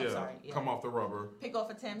times. Yeah, come off the rubber. Pick off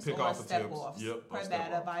attempts or step offs. Yep. Per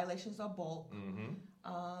batter, violations or bulk.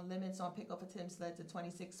 Limits on pick off attempts led to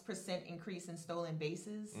 26% increase in stolen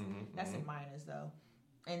bases. That's in minors though.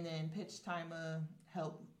 And then pitch timer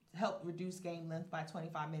help reduce game length by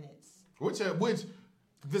 25 minutes. Which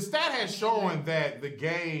the stat has shown that the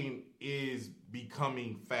game is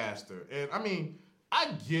becoming faster. And I mean, I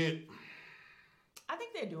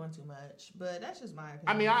think they're doing too much, but that's just my opinion.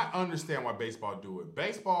 I mean, I understand why baseball do it.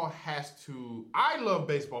 Baseball has to. I love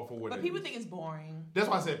baseball for what it is. But people think it's boring. That's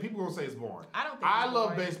why I said people gonna say it's boring. I don't think I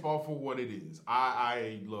love baseball for what it is.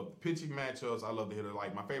 I love the pitching matchups. I love the hitter.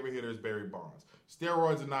 Like my favorite hitter is Barry Bonds.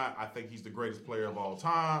 Steroids or not, I think he's the greatest player of all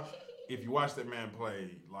time. If you watch that man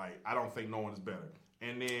play, like I don't think no one is better.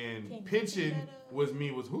 And then pitching was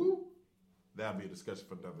who? That'll be a discussion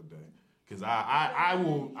for another day. Because I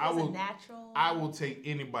will take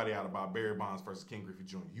anybody out about Barry Bonds versus Ken Griffey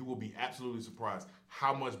Jr. You will be absolutely surprised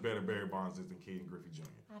how much better Barry Bonds is than Ken Griffey Jr.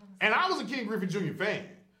 And I was a Ken Griffey Jr. fan.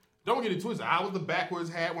 Don't get it twisted. I was the backwards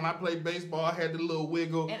hat when I played baseball. I had the little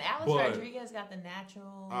wiggle. And Alex Rodriguez got the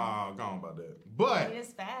natural. Gone about that. But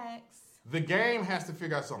it's facts. The game has to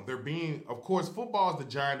figure out something. Of course, football is the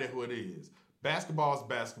giant that who it is. Basketball is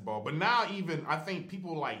basketball. But now even, I think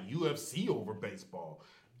people like UFC over baseball.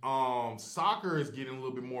 Soccer is getting a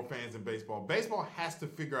little bit more fans than baseball. Baseball has to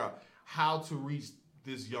figure out how to reach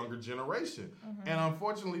this younger generation. And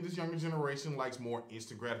unfortunately, this younger generation likes more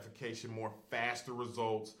instant gratification, more faster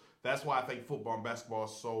results. That's why I think football and basketball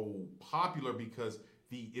is so popular because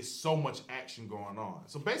it's so much action going on.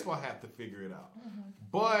 So baseball has to figure it out.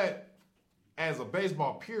 But as a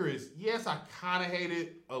baseball purist, yes, I kind of hate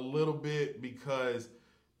it a little bit because,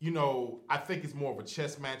 you know, I think it's more of a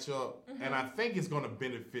chess matchup, and I think it's going to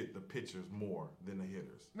benefit the pitchers more than the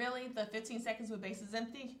hitters. Really? The 15 seconds with bases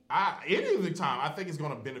empty? Any of the time, I think it's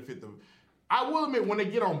going to benefit them. I will admit, when they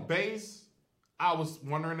get on base, I was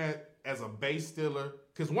wondering that as a base stealer,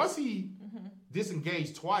 because once he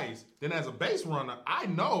disengaged twice, then as a base runner, I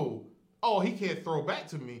know, he can't throw back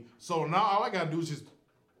to me. So now all I got to do is just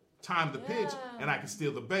time the pitch, and I can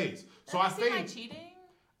steal the base. So I think like cheating.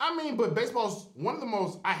 I mean, but baseball's one of the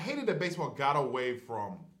most. I hated that baseball got away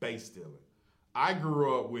from base stealing. I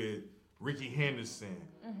grew up with Ricky Henderson.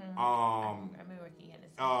 I remember Ricky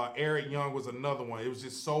Henderson. Eric Young was another one. It was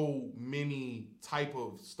just so many type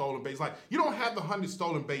of stolen base. Like you don't have the 100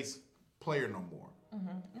 stolen base player no more.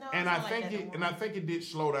 No, and I think it did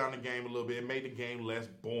slow down the game a little bit. It made the game less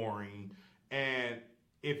boring. And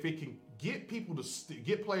if it can get people to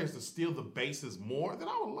get players to steal the bases more, then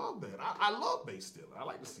I would love that. I love base stealing. I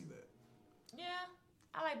like to see that. Yeah,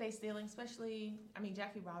 I like base stealing, especially. I mean,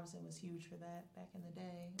 Jackie Robinson was huge for that back in the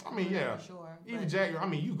day. I mean, yeah, sure. Even Jackie. I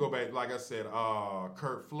mean, you go back, like I said,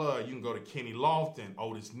 Kurt Flood. You can go to Kenny Lofton,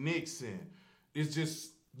 Otis Nixon. It's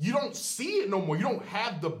just you don't see it no more. You don't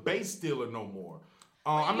have the base stealer no more.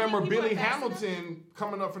 I remember Billy Hamilton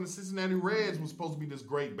coming up from the Cincinnati Reds was supposed to be this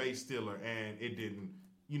great base stealer, and it didn't.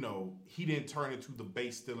 You know, he didn't turn into the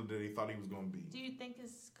base stealer that they thought he was going to be. Do you think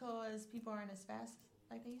it's because people aren't as fast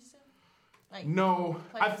like they used to? Like no,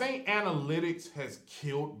 I think analytics has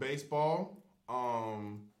killed baseball.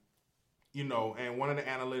 You know, and one of the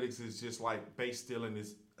analytics is just like base stealing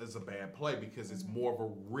is a bad play because it's more of a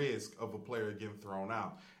risk of a player getting thrown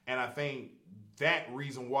out. And I think that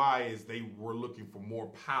reason why is they were looking for more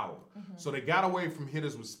power. So they got away from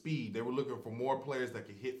hitters with speed. They were looking for more players that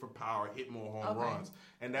could hit for power, hit more home runs.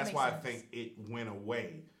 And that's why I think it went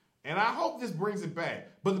away. And I hope this brings it back.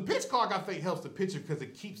 But the pitch clock, I think, helps the pitcher because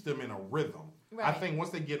it keeps them in a rhythm. Right. I think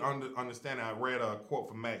once they get understanding, I read a quote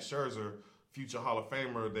from Max Scherzer, future Hall of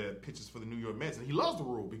Famer that pitches for the New York Mets, and he loves the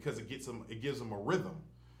rule because it gives him a rhythm.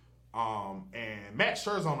 And Max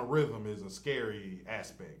Scherzer on a rhythm is a scary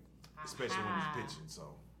aspect, especially when he's pitching.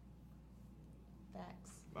 So,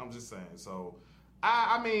 facts. I'm just saying. So,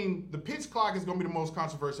 I mean, the pitch clock is going to be the most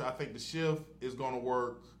controversial. I think the shift is going to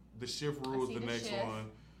work. The shift rule is the next shift.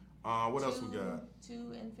 one. What else we got?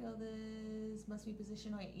 2 infielders must be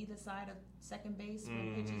positioned on either side of second base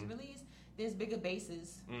when pitch is released. There's bigger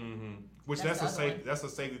bases. Which that's a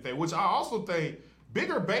safety thing. Which I also think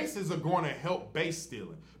bigger bases are going to help base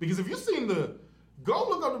stealing. Because if you've seen go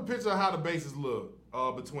look up the picture of how the bases look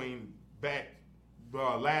between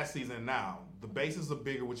last season and now. The bases are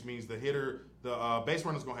bigger, which means the base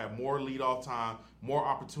runner's going to have more leadoff time, more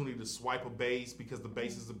opportunity to swipe a base because the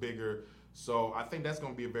bases are bigger. So I think that's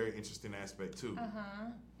going to be a very interesting aspect too.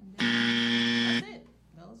 That's it.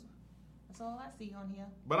 That's all I see on here.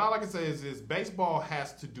 But all I can say is baseball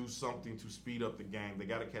has to do something to speed up the game. They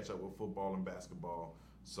got to catch up with football and basketball.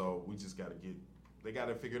 So we just got to they got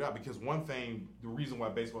to figure it out. Because one thing, the reason why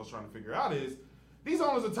baseball is trying to figure out is these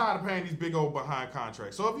owners are tired of paying these big old behind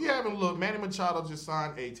contracts. So if you haven't looked, Manny Machado just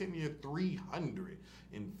signed a 10-year,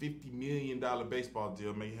 $350 million baseball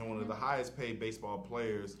deal, making him one of the highest paid baseball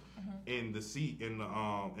players in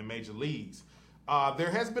major leagues.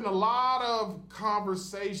 There has been a lot of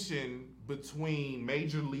conversation between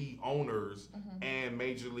major league owners and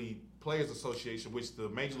Major League Players Association, which the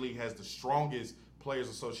Major League has the strongest players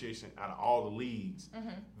association out of all the leagues,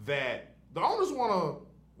 that the owners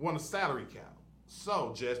want a salary cap.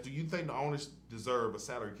 So, Jess, do you think the owners deserve a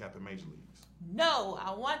salary cap in major leagues? No,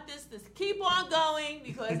 I want this to keep on going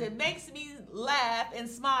because it makes me laugh and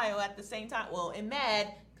smile at the same time. Well, and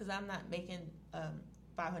mad because I'm not making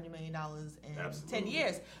 $500 million in 10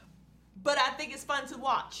 years. But I think it's fun to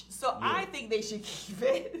watch. So I think they should keep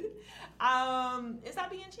it. It's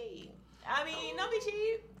not being cheap. I mean, don't be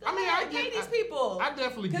cheap. I pay these people. I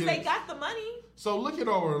definitely get it. Because they got the money. So look it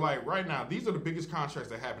over, like right now, these are the biggest contracts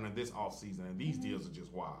that happen in this offseason, and these deals are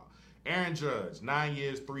just wild. Aaron Judge, 9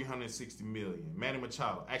 years, $360 million. Manny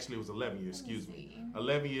Machado, actually it was 11 years,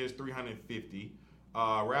 11 years, $350.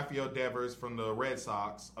 Rafael Devers from the Red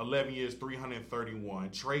Sox, 11 years,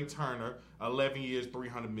 $331. Trey Turner, 11 years,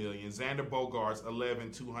 $300 million. Xander Bogaerts,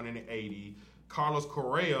 11, $280. Carlos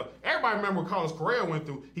Correa, everybody remember what Carlos Correa went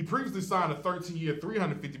through. He previously signed a 13-year,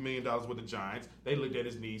 $350 million with the Giants. They looked at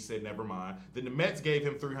his knee, said never mind. Then the Mets gave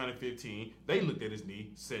him $315. They looked at his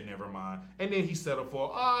knee, said never mind. And then he settled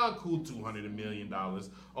for cool $200 million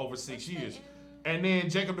over 6 years. And then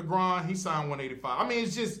Jacob DeGrom, he signed $185. I mean,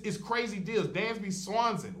 it's crazy deals. Dansby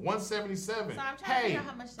Swanson, $177. So I'm trying to figure out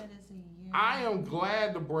how much that is a year. I am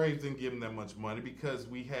glad the Braves didn't give him that much money because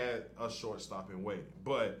we had a shortstop in waiting.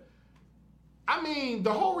 But I mean,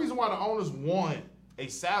 the whole reason why the owners want a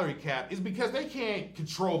salary cap is because they can't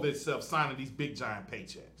control themselves signing these big giant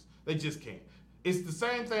paychecks. They just can't. It's the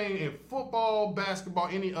same thing in football, basketball,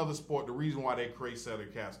 any other sport. The reason why they create salary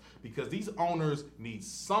caps because these owners need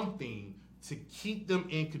something to keep them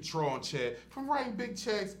in control and check from writing big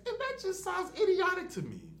checks, and that just sounds idiotic to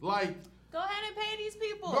me. Like, go ahead and pay these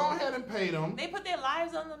people. Go ahead and pay them. They put their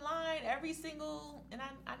lives on the line every single, and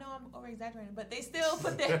I know I'm over exaggerating, but they still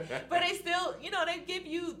put their, but they still, they give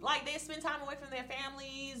you, like, they spend time away from their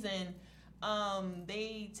families, and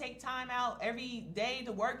they take time out every day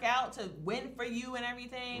to work out, to win for you and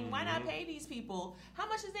everything. Why not pay these people? How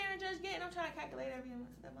much is Aaron Judge getting? I'm trying to calculate every month.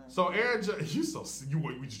 So Aaron Judge, you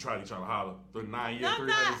just trying to holler. The 9 year,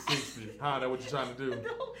 360. That what you trying to do?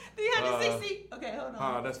 No, 360. Okay, hold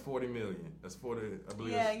on. That's $40 million. That's 40. I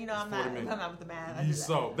believe. Yeah, I'm not coming up with the math.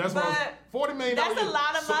 So that's what $40 million. That's a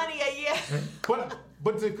lot of money a year.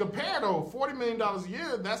 But to compare though, $40 million a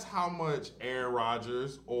year, that's how much Aaron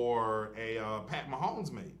Rodgers or a Pat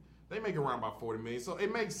Mahomes make. They make around about $40 million. So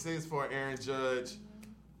it makes sense for Aaron Judge.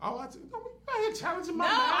 I'm out here challenging my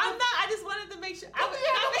math. No, I'm not. I just wanted to make sure. I'm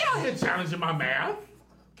out here challenging my math.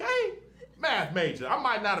 Okay? Math major. I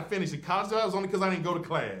might not have finished in college. That was only because I didn't go to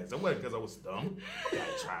class. It wasn't because I was dumb. I'm not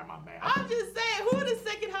trying my math. I'm just saying, who are the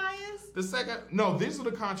second highest? These are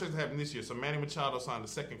the contracts that happened this year. So Manny Machado signed the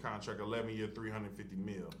second contract, 11-year, $350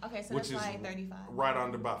 million. Okay, so that's like 35. Right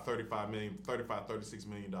under about $36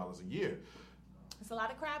 million a year. It's a lot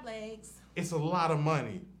of crab legs. It's a lot of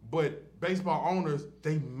money. But baseball owners,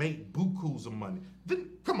 they make bukus of money.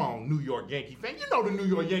 Come on, New York Yankee fan. You know the New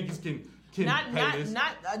York Yankees can pay this.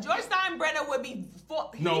 George Steinbrenner would be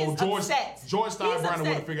upset. George Steinbrenner would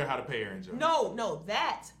have figured out how to pay Aaron Judge. No,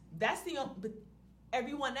 that's the but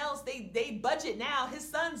everyone else they budget now. His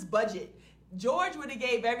son's budget. George would have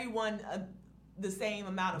gave everyone the same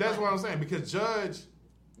amount of money. That's what I'm saying because Judge,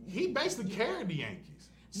 he basically carried the Yankees.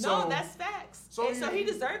 No, that's facts. So he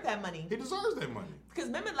deserved that money. He deserves that money. Because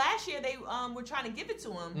remember last year they were trying to give it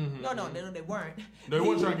to him. No, they weren't. They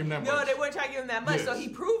weren't trying to give him that much. No, they weren't trying to give him that much. Yes. So he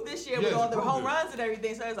proved this year with all the home runs and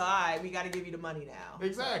everything. So it's all right, we got to give you the money now.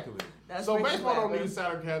 Exactly. So baseball don't need a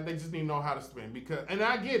salary cap. They just need to know how to spend. And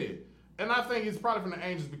I get it. And I think it's probably from the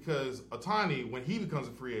Angels because Ohtani, when he becomes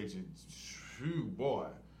a free agent, shoot, boy,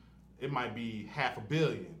 it might be $500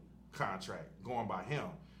 million contract going by him.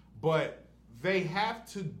 But they have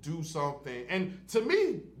to do something. And to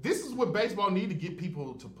me, this is what baseball need to get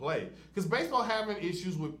people to play. Because baseball having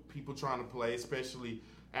issues with people trying to play, especially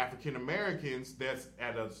African Americans. That's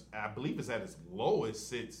I believe it's at its lowest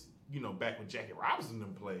since, back when Jackie Robinson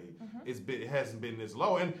them played. It hasn't been this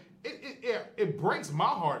low. And it breaks my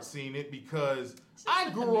heart seeing it because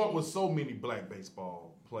I grew up with so many black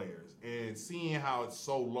baseball players. And seeing how it's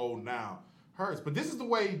so low now hurts. But this is the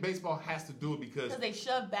way baseball has to do it because they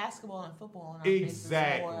shove basketball and football in our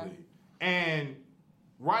exactly. And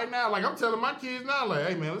right now, like I'm telling my kids now, like,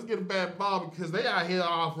 hey man, let's get a bad ball because they out here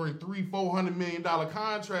offering $300-400 million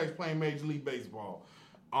contracts playing Major League Baseball.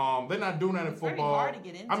 They're not doing that in football. Hard to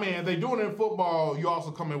get into. I mean, if they're doing it in football, you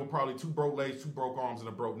also come in with probably 2 broke legs, 2 broke arms, and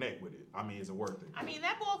a broke neck with it. I mean, is it worth it? I mean,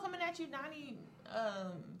 that ball coming at you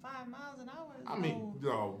 95 miles an hour. I mean,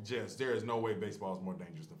 Jess, there is no way baseball is more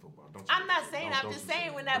dangerous than football. Don't you? I'm not saying. I'm just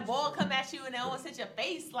saying when that ball come at you and it almost hit your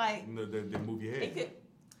face, like they move your head. It could.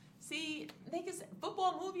 See, they can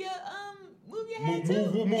football move your head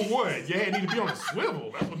too. Move what? Your head need to be on a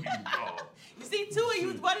swivel. That's what you You see, too,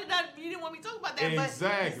 you didn't want me to talk about that.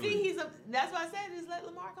 Exactly. But you see, that's why I said just let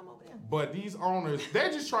Lamar come over there. But these owners,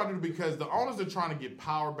 they're just trying to do because the owners are trying to get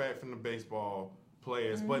power back from the baseball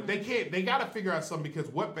players, but they can't. They got to figure out something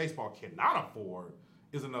because what baseball cannot afford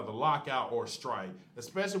is another lockout or strike,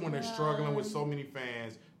 especially when they're struggling with so many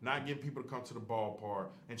fans, not getting people to come to the ballpark,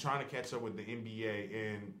 and trying to catch up with the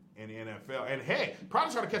NBA and the NFL. And hey,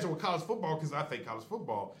 probably trying to catch up with college football because I think college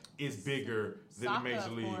football is bigger than the Major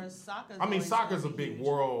League. Soccer's a big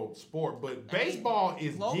world sport, but baseball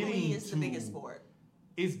is getting the biggest sport.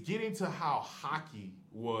 It's getting to how hockey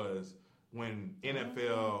was when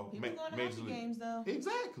NFL Major League games though.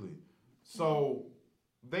 Exactly. So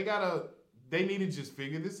they need to just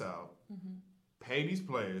figure this out. Pay these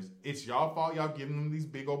players. It's y'all fault. Y'all giving them these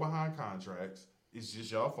big old behind contracts. It's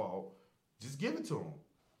just y'all fault. Just give it to them.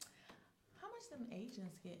 How much them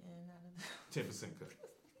agents getting out of 10% cut.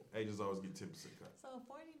 Agents always get 10% cut. So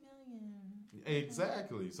 $40 million.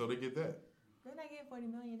 Exactly. So they get that. They're not getting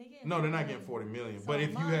 $40 million. No, they're not getting $40 million. So but if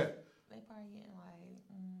you had, they probably getting like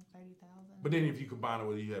 30,000. But then if you combine it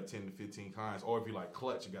with you have 10 to 15 clients, or if you like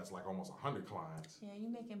clutch, you got like almost 100 clients. Yeah, you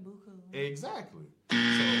making buku. Exactly. So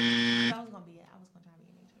I was gonna try to be an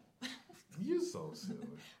agent. You're so silly.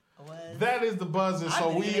 That is the buzzer.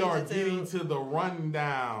 So we are getting to the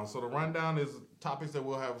rundown. So the rundown is topics that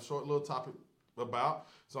we'll have a short little topic about.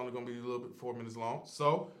 It's only going to be a little bit 4 minutes long.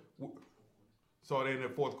 So in the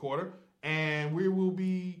fourth quarter, and we will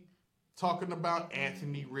be talking about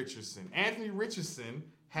Anthony Richardson. Anthony Richardson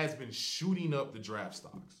has been shooting up the draft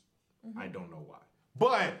stocks. I don't know why.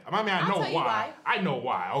 But, I mean, I know why. I know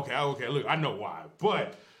why. Okay, look, I know why.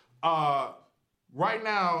 But right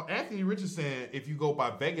now, Anthony Richardson, if you go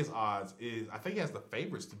by Vegas odds, I think he has the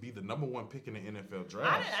favorites to be the number 1 pick in the NFL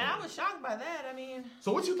draft. I was shocked by that. I mean.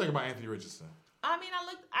 So what you think about Anthony Richardson? I mean,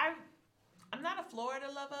 I'm not a Florida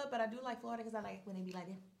lover, but I do like Florida because I like when they be like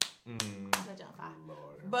that.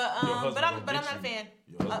 But I'm not a fan.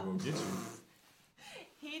 Your husband gonna get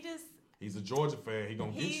you. He's a Georgia fan. He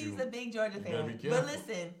gonna get you. He's a big Georgia fan. But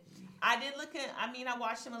listen, I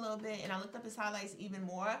watched him a little bit and I looked up his highlights even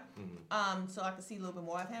more. So I could see a little bit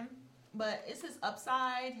more of him. But it's his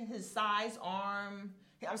upside, his size,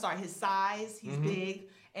 his size. He's big.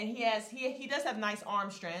 And he does have nice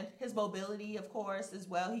arm strength. His mobility, of course, as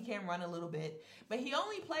well. He can run a little bit. But he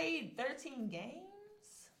only played 13 games.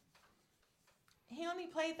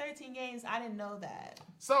 I didn't know that.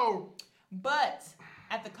 But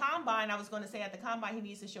at the combine, I was going to say at the combine, he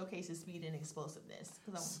needs to showcase his speed and explosiveness.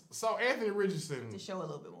 So Anthony Richardson to show a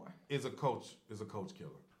little bit more is a coach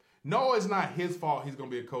killer. No, it's not his fault. He's going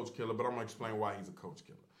to be a coach killer, but I'm going to explain why he's a coach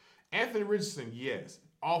killer. Anthony Richardson, yes,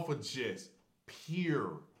 off of just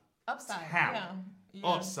pure upside, talent,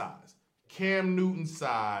 upsize, Cam Newton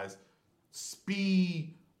size,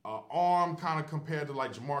 speed, arm kind of compared to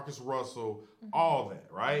like Jamarcus Russell, all that,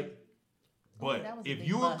 right? But if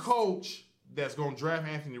you're a coach that's going to draft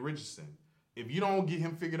Anthony Richardson, if you don't get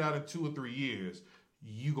him figured out in 2 or 3 years,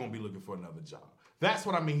 you're going to be looking for another job. That's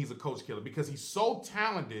what I mean. He's a coach killer because he's so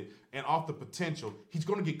talented and off the potential, he's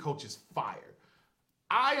going to get coaches fired.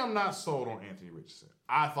 I am not sold on Anthony Richardson.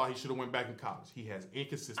 I thought he should have went back in college. He has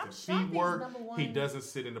inconsistent feet work. He doesn't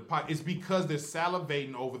sit in the pocket. It's because they're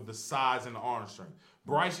salivating over the size and the arm strength.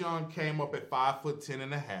 Bryce Young came up at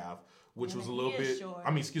 5'10.5", which was a little bit. Short.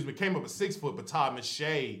 Came up at 6 foot. But Todd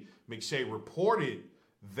McShay reported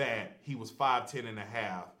that he was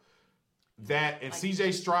 5'10.5". That and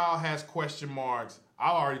C.J. Stroud has question marks. I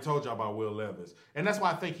already told y'all about Will Levis. And that's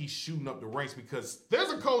why I think he's shooting up the ranks because there's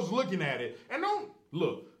a coach looking at it. And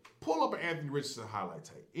pull up an Anthony Richardson highlight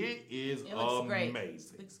tape. It is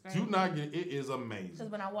amazing. It looks great. Do not get it is amazing. Because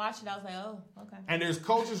when I watched it, I was like, oh, okay. And there's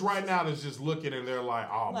coaches right now that's just looking and they're like,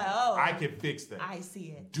 I can fix that. I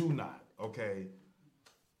see it. Do not, okay?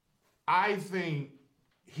 I think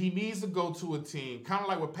he needs to go to a team, kind of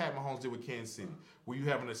like what Pat Mahomes did with Kansas City, where you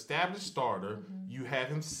have an established starter, you have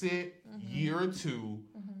him sit year or two,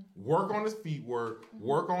 work on his feet work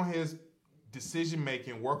on his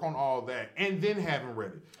decision-making, work on all that, and then have him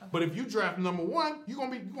ready. Okay. But if you draft number one, you're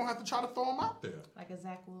gonna have to try to throw him out there. Like a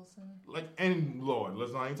Zach Wilson. Lord,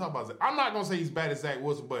 let's not even talk about Zach. I'm not gonna say he's bad as Zach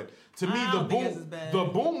Wilson, but to me, the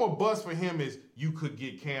boom or bust for him is you could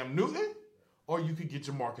get Cam Newton or you could get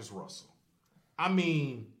Jamarcus Russell. I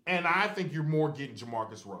mean, and I think you're more getting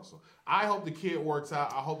Jamarcus Russell. I hope the kid works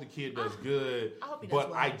out. I hope the kid does good. I hope he does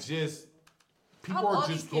well. People are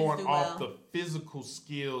just going off the physical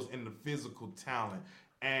skills and the physical talent.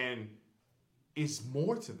 And it's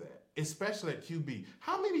more to that, especially at QB.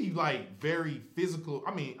 How many, very physical...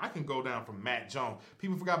 I mean, I can go down from Matt Jones.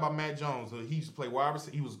 People forgot about Matt Jones. He used to play wide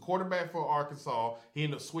receiver. He was a quarterback for Arkansas. He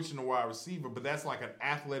ended up switching to wide receiver, but that's like an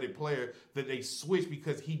athletic player that they switched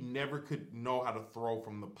because he never could know how to throw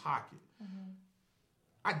from the pocket. Mm-hmm.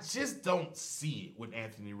 I just don't see it with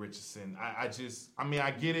Anthony Richardson. I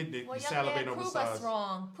get it that you salivate over size. Prove us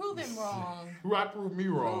wrong. Prove him wrong. Right, prove me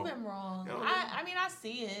wrong. Prove him wrong. You know, I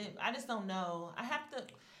see it. I just don't know. I have to.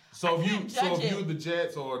 So if you the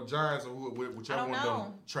Jets or Giants or whichever one of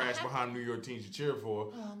them trash behind New York teams you cheer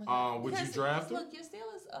for, would you draft him? Look, your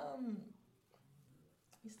Steelers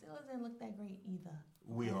didn't look that great either.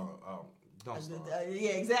 We are. Don't start.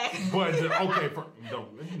 Yeah, exactly. But okay,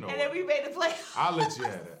 and then we made the playoffs. I'll let you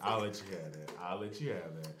have that.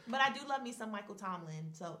 But I do love me some Michael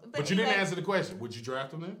Tomlin. But you didn't answer the question. Would you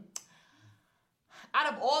draft him then?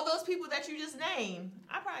 Out of all those people that you just named,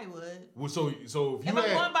 I probably would. Well, so if I'm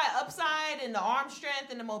going by upside and the arm strength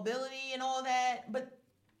and the mobility and all that, but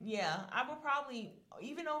yeah, I would probably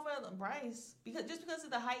even over Bryce because of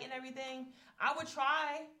the height and everything, I would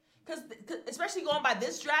try. Because especially going by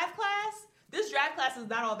this draft class is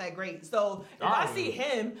not all that great. So if I see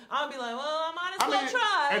him, I'll be like, well, I might as well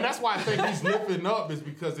try. And that's why I think he's lifting up is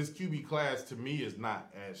because this QB class to me is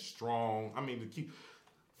not as strong. I mean,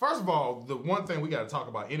 first of all, the one thing we got to talk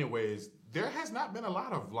about anyway is there has not been a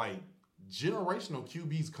lot of generational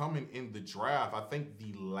QBs coming in the draft. I think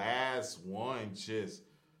the last one,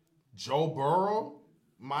 Joe Burrow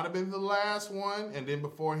might have been the last one, and then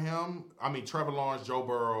before him, Trevor Lawrence, Joe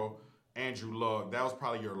Burrow, Andrew Luck. That was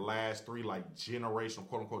probably your last three, generational,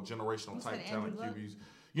 quote unquote, generational type talent QBs.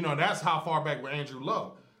 You know, that's how far back with Andrew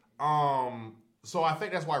Luck. So I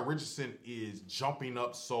think that's why Richardson is jumping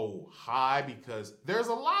up so high because there's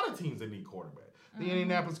a lot of teams that need quarterback. The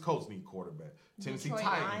Indianapolis Colts need quarterback. Tennessee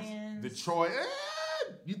Titans, Lions. Detroit.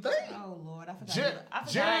 You think? Oh Lord, I forgot.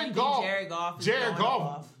 Jared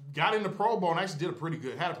Goff got in the Pro Bowl and actually had a pretty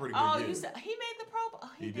good year. You said he made the Pro Bowl.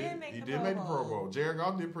 He did make the Pro Bowl. Jared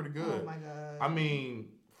Goff did pretty good. Oh my God.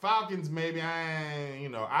 Falcons maybe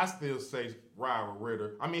I still say Ryan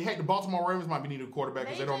Ritter. The Baltimore Ravens might be needing a quarterback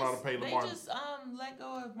because they don't know how to pay Lamar. They just let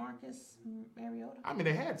go of Marcus Mariota.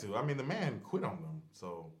 They had to. The man quit on them.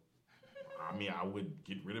 So I would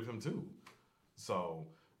get rid of him too. So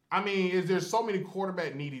there's so many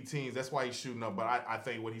quarterback needy teams. That's why he's shooting up. But I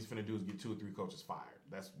think what he's finna do is get 2 or 3 coaches fired.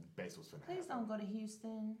 That's basically what's finna happen. Please don't go to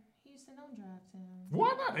Houston. Houston, don't draft him.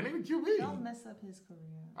 Why not? They need a QB. Don't mess up his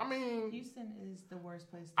career. Houston is the worst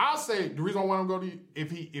place. I'll say the reason I want him to go to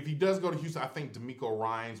if he does go to Houston, I think DeMeco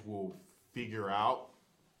Ryans will figure out,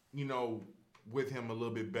 with him a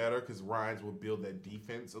little bit better because Ryans will build that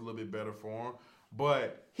defense a little bit better for him.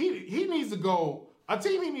 But he needs to go. A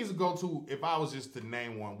team he needs to go to, if I was just to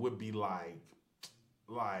name one, would be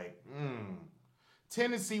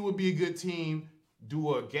Tennessee would be a good team.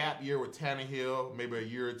 Do a gap year with Tannehill, maybe a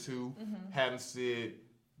year or two. Have him sit.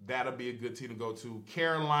 That'll be a good team to go to.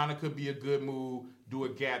 Carolina could be a good move. Do a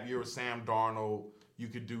gap year with Sam Darnold. You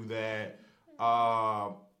could do that.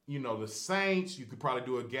 The Saints, you could probably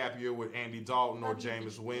do a gap year with Andy Dalton or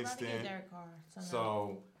Jameis Winston. Derek Carr,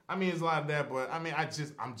 so, it's a lot of that, but I'm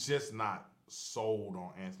just not sold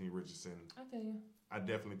on Anthony Richardson. I feel you. I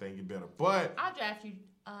definitely think you're better. But I'll draft you,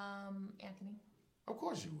 Anthony. Of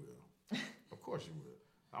course you will. Of course you will.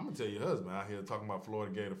 I'm gonna tell your husband out here talking about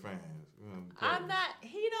Florida Gator fans. I'm not.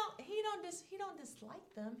 He don't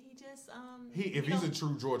dislike them. He just If he's a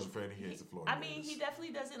true Georgia fan, he hates the Florida. Gators. He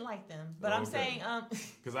definitely doesn't like them. But I'm saying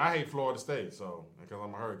because I hate Florida State, because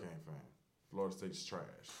I'm a Hurricane fan. Florida State's trash.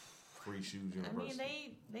 Free Shoes University. I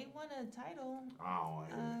mean, they won a title. Oh,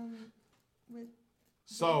 yeah. With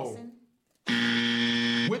so Jackson.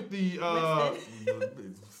 with the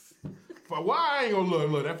why I ain't gonna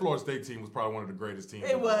look. That Florida State team was probably one of the greatest teams.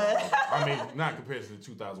 It was. I mean, not compared to the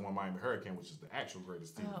 2001 Miami Hurricane, which is the actual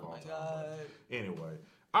greatest team of all time. Oh my God. Anyway,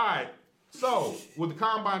 all right. So with the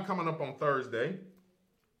combine coming up on Thursday,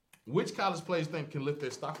 which college players think can lift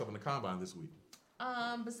their stock up in the combine this week?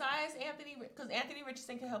 Besides Anthony, because Anthony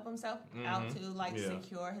Richardson can help himself out to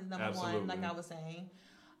secure his number one, like I was saying.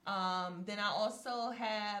 Then I also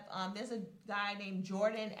have there's a guy named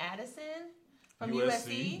Jordan Addison from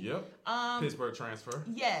USC. Yep. Pittsburgh transfer.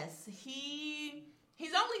 Yes, he's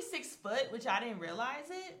only 6 foot, which I didn't realize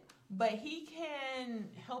it, but he can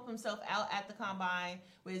help himself out at the combine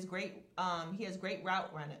with his great. He has great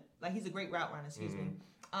route running. Like he's a great route runner. Excuse me.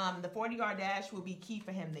 The 40-yard dash will be key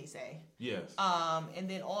for him, they say. Yes. And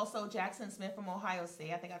then also Jackson Smith from Ohio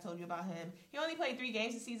State. I think I told you about him. He only played 3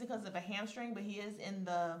 games this season because of a hamstring, but he is in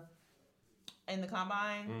the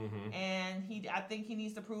combine, and I think he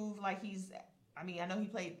needs to prove like he's. I mean, I know he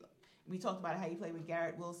played. We talked about how he played with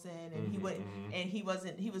Garrett Wilson, and he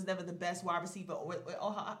was never the best wide receiver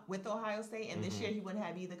with Ohio State, and this year he wouldn't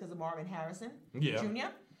have either because of Marvin Harrison Jr.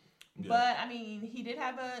 Yeah. But I mean, he did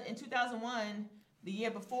have in 2001. The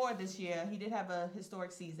year before this year, he did have a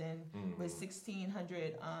historic season with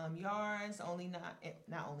 1,600 yards,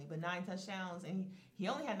 but 9 touchdowns, and he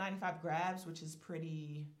only had 95 grabs, which is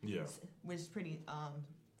pretty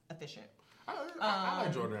efficient. I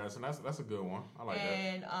like Jordan Addison. That's a good one. I like that.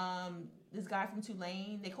 And this guy from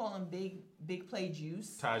Tulane, they call him Big Play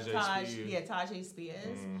Juice. Tajay Spears. Yeah, Tajay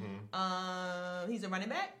Spears. He's a running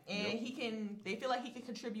back, and they feel like he can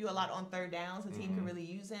contribute a lot on third downs. The team can really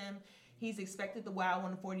use him. He's expected to wow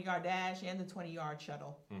on the 40-yard dash and the 20-yard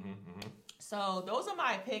shuttle. So those are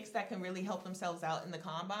my picks that can really help themselves out in the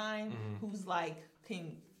combine. Who's like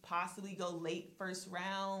can possibly go late first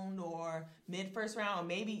round or mid first round, or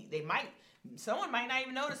maybe someone might not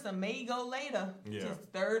even notice them. May go later to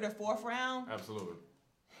third or fourth round. Absolutely.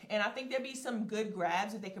 And I think there'd be some good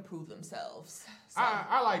grabs if they could prove themselves. So.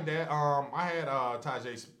 I like that. I had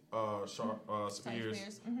Tajay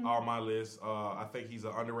Spears on my list. I think he's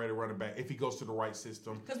an underrated running back if he goes to the right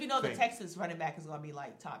system. Because we know the Texas running back is going to be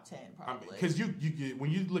like top 10 probably. Because you get,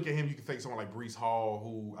 when you look at him, you can think someone like Breece Hall,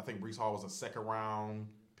 who I think Breece Hall was a second round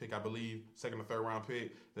pick, I believe, second or third round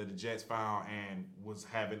pick that the Jets found and was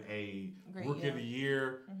having a rookie of the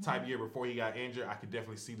year type year before he got injured. I could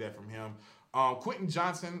definitely see that from him. Quentin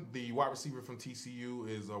Johnson, the wide receiver from TCU,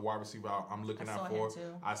 is a wide receiver I'm looking out for.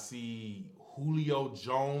 I see Julio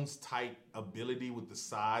Jones type ability with the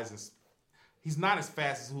size. And he's not as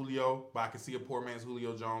fast as Julio, but I can see a poor man's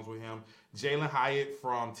Julio Jones with him. Jalen Hyatt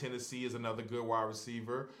from Tennessee is another good wide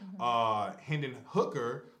receiver. Hendon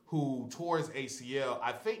Hooker, who tore his ACL.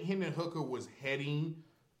 I think Hendon Hooker was heading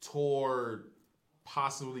toward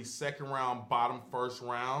possibly second round, bottom first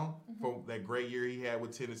round for that great year he had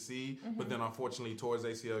with Tennessee. But then unfortunately he tore his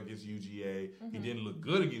ACL against UGA. He didn't look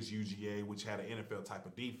good against UGA, which had an NFL type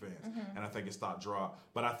of defense. And I think it stopped drop.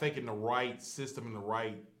 But I think in the right system, in the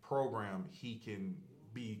right program, he can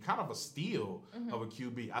be kind of a steal of a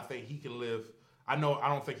QB. I think he can live. I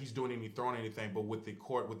don't think he's doing any throwing anything, but with the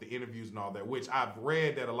court, with the interviews and all that, which I've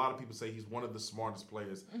read that a lot of people say he's one of the smartest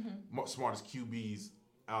players, smartest QBs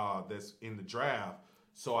that's in the draft.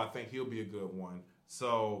 So I think he'll be a good one.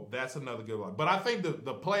 So that's another good one. But I think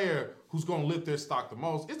the player who's going to lift their stock the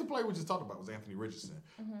most is the player we just talked about, was Anthony Richardson.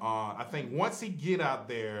 I think once he get out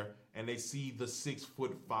there and they see the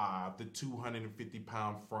 6'5", the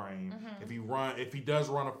 250-pound frame, if he does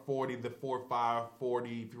run a 40, the 4.5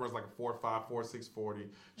 40, if he runs like a 4.5 4.6 40,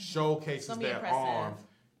 showcases that arm,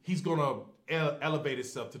 he's going to elevate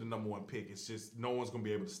himself to the number one pick. It's just no one's going to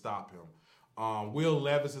be able to stop him. Will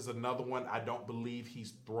Levis is another one. I don't believe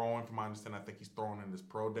he's throwing. From my understanding, I think he's throwing in his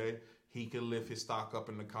pro day. He can lift his stock up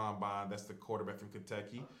in the combine. That's the quarterback from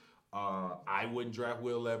Kentucky. I wouldn't draft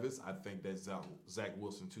Will Levis. I think that's Zach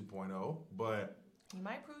Wilson 2.0. But he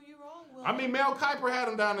might prove you wrong, Will. I mean, Mel Kiper had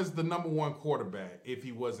him down as the number one quarterback if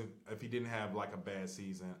he didn't have like a bad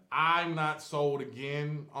season. I'm not sold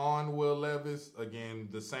again on Will Levis. Again,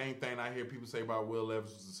 the same thing I hear people say about Will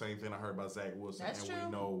Levis was the same thing I heard about Zach Wilson. That's true.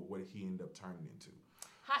 We know what he ended up turning into.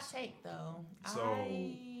 Hot take, though.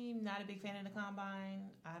 I'm not a big fan of the combine.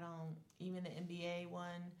 Even the NBA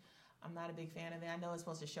one, I'm not a big fan of it. I know it's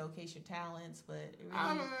supposed to showcase your talents, but it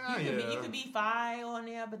really, you could be fine on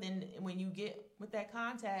there, but then when you get with that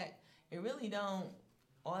contact, it really don't.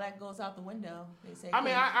 All that goes out the window. They say.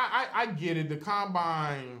 I get it. The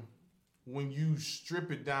combine, when you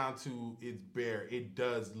strip it down to its bare, it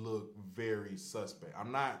does look very suspect.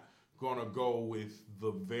 I'm not gonna go with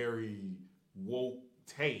the very woke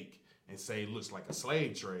take and say it looks like a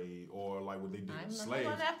slave trade or like what they did with slaves.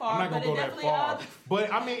 I'm not gonna go that far.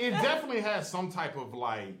 But I mean, it definitely has some type of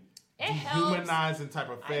like dehumanizing type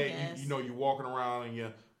of effect. You know, you're walking around in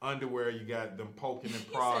your underwear, you got them poking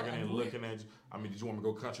and progging and looking at you. I mean, did you want me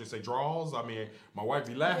to go country and say draws? I mean, my wife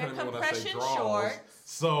be laughing at me when I say draws. Shorts.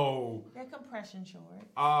 So they're compression shorts.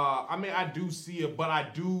 I mean, I do see it, but I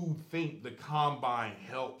do think the combine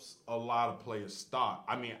helps a lot of players start.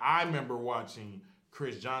 I mean, I remember watching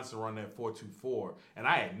Chris Johnson run that 4.24, and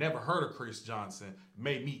I had never heard of Chris Johnson.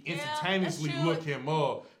 Made me instantaneously look him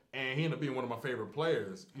up. And he ended up being one of my favorite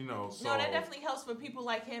players, you know. So. No, that definitely helps for people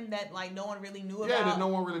like him that like no one really knew about. Yeah, that no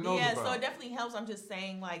one really knows about. Yeah, so it definitely helps. I'm just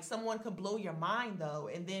saying, like, someone could blow your mind though,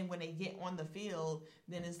 and then when they get on the field,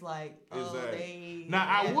 then it's like, they. Now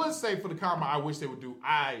I would say for the combine, I wish they would do.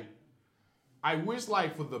 I wish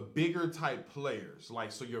like for the bigger type players,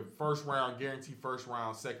 like so your first round, guaranteed first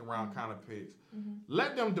round, second round kind of picks,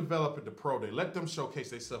 let them develop at the pro day. Let them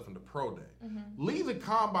showcase themselves in the pro day. Leave the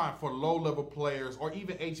combine for low level players or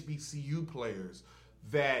even HBCU players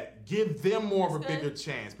that give them more of a bigger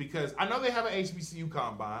chance. Because I know they have an HBCU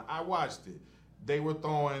combine. I watched it. They were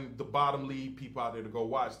throwing the bottom league people out there to go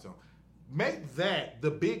watch them. Make that, the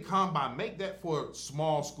big combine, make that for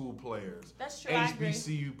small school players. That's true,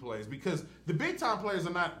 HBCU players. Because the big time players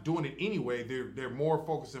are not doing it anyway. They're more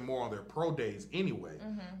focusing more on their pro days anyway.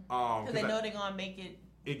 Because they know they're going to make it.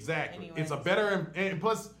 Exactly. Anyway, it's a better, and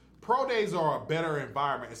plus pro days are a better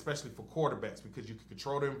environment, especially for quarterbacks, because you can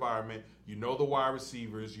control the environment. You know the wide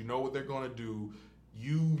receivers. You know what they're going to do.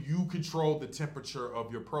 You control the temperature of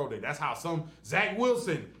your pro day. That's how Zach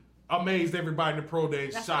Wilson amazed everybody in the pro day,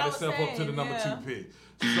 shot himself up to the number 2 pick.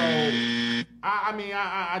 So, I mean,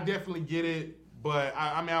 I definitely get it, but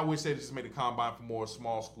I mean, I wish they just made a combine for more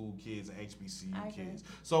small school kids and HBCU kids.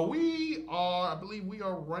 So I believe we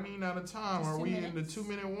are running out of time. Are we in the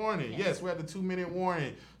 2-minute warning? Yes, we're at the 2-minute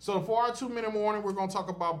warning. So for our 2-minute warning, we're going to talk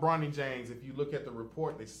about Bronny James. If you look at the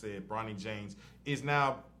report, they said Bronny James is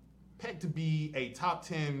now pegged to be a top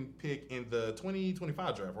 10 pick in the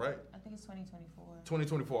 2025 draft, right? I think it's 2024.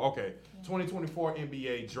 2024, okay. Yeah. 2024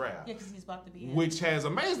 NBA draft. Yeah, because he's about to be in. Which has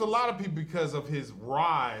amazed a lot of people because of his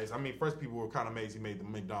rise. I mean, first people were kind of amazed he made the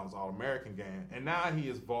McDonald's All-American game, and now he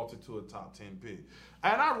is vaulted to a top 10 pick.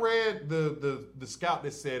 And I read the scout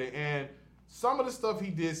that said it, and some of the stuff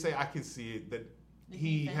he did say, I can see it, that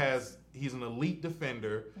he's an elite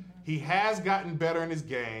defender. He has gotten better in his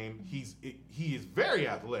game. He is very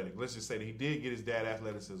athletic. Let's just say that he did get his dad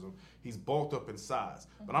athleticism. He's bulked up in size.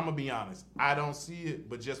 But I'm gonna be honest, I don't see it.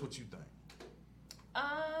 But just what you think?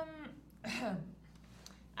 I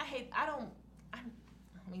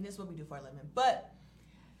mean, this is what we do for a living. But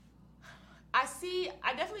I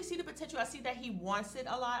definitely see the potential. I see that he wants it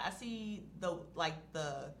a lot. I see the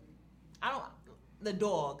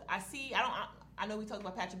dog. I know we talked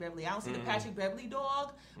about Patrick Beverley. I don't see the Patrick Beverley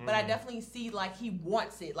dog, but I definitely see like he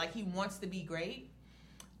wants it. Like he wants to be great.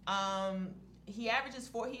 He averaged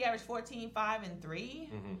 14, 5, and 3.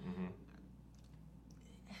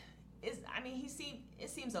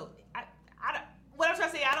 What I'm trying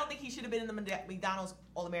to say, I don't think he should have been in the McDonald's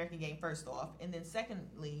All-American game, first off. And then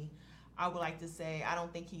secondly, I would like to say I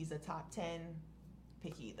don't think he's a top 10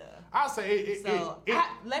 pick either. I'll say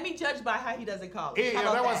let me judge by how he does in college. That's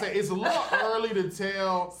what I say. It's a little early to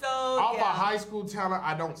tell. Off of high school talent,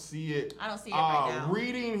 I don't see it. I don't see it right now.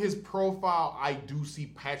 Reading his profile, I do see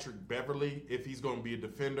Patrick Beverley if he's going to be a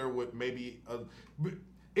defender with maybe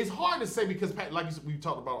it's hard to say because like we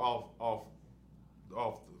talked about off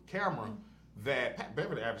the camera. That Pat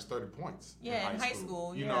Beverley averaged 30 points in high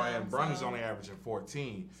school. You know, and Bronny's only averaging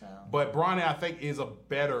 14. But Bronny, I think, is a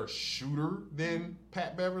better shooter than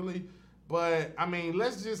Pat Beverley. But, I mean,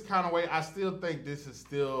 let's just kind of wait. I still think this is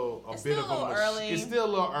still a bit of a early. It's still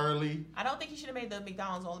a little early. I don't think he should have made the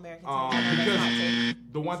McDonald's All-American team. Because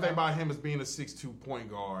the one thing about him is being a 6'2"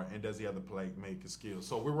 point guard, and does he have the make his skills.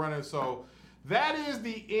 So we're running, that is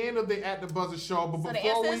the end of the At the Buzzer show. But the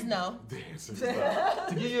answer is no. The answer is no.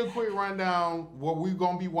 To give you a quick rundown, what we're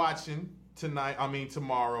going to be watching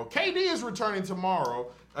tomorrow. KD is returning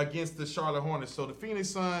tomorrow against the Charlotte Hornets. So the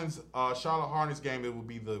Phoenix Suns, Charlotte Hornets game, it will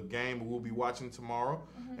be the game we'll be watching tomorrow.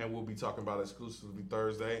 And we'll be talking about exclusively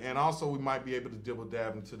Thursday. And also we might be able to dibble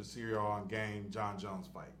dab into the Serie A game, John Jones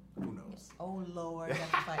fight. Who knows? Oh, Lord. That's a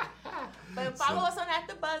fight. But follow us on At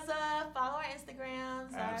The Buzzer. Follow our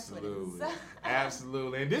Instagrams. Absolutely.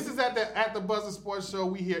 Absolutely. And this is At the Buzzer Sports Show.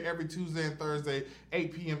 We here every Tuesday and Thursday,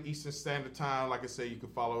 8 p.m. Eastern Standard Time. Like I said, you can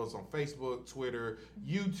follow us on Facebook, Twitter,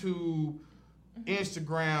 YouTube,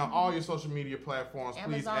 Instagram, all your social media platforms.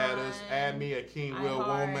 Amazon, please add us. Add me at King Will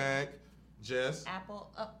Womack. Jess. Apple.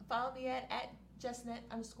 Follow me at JessNet_.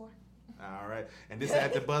 All right. And this is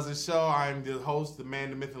At the Buzzer Show. I'm the host, the man,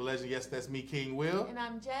 the myth, and legend. Yes, that's me, King Will. And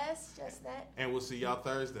I'm JessNet. And we'll see y'all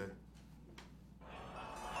Thursday.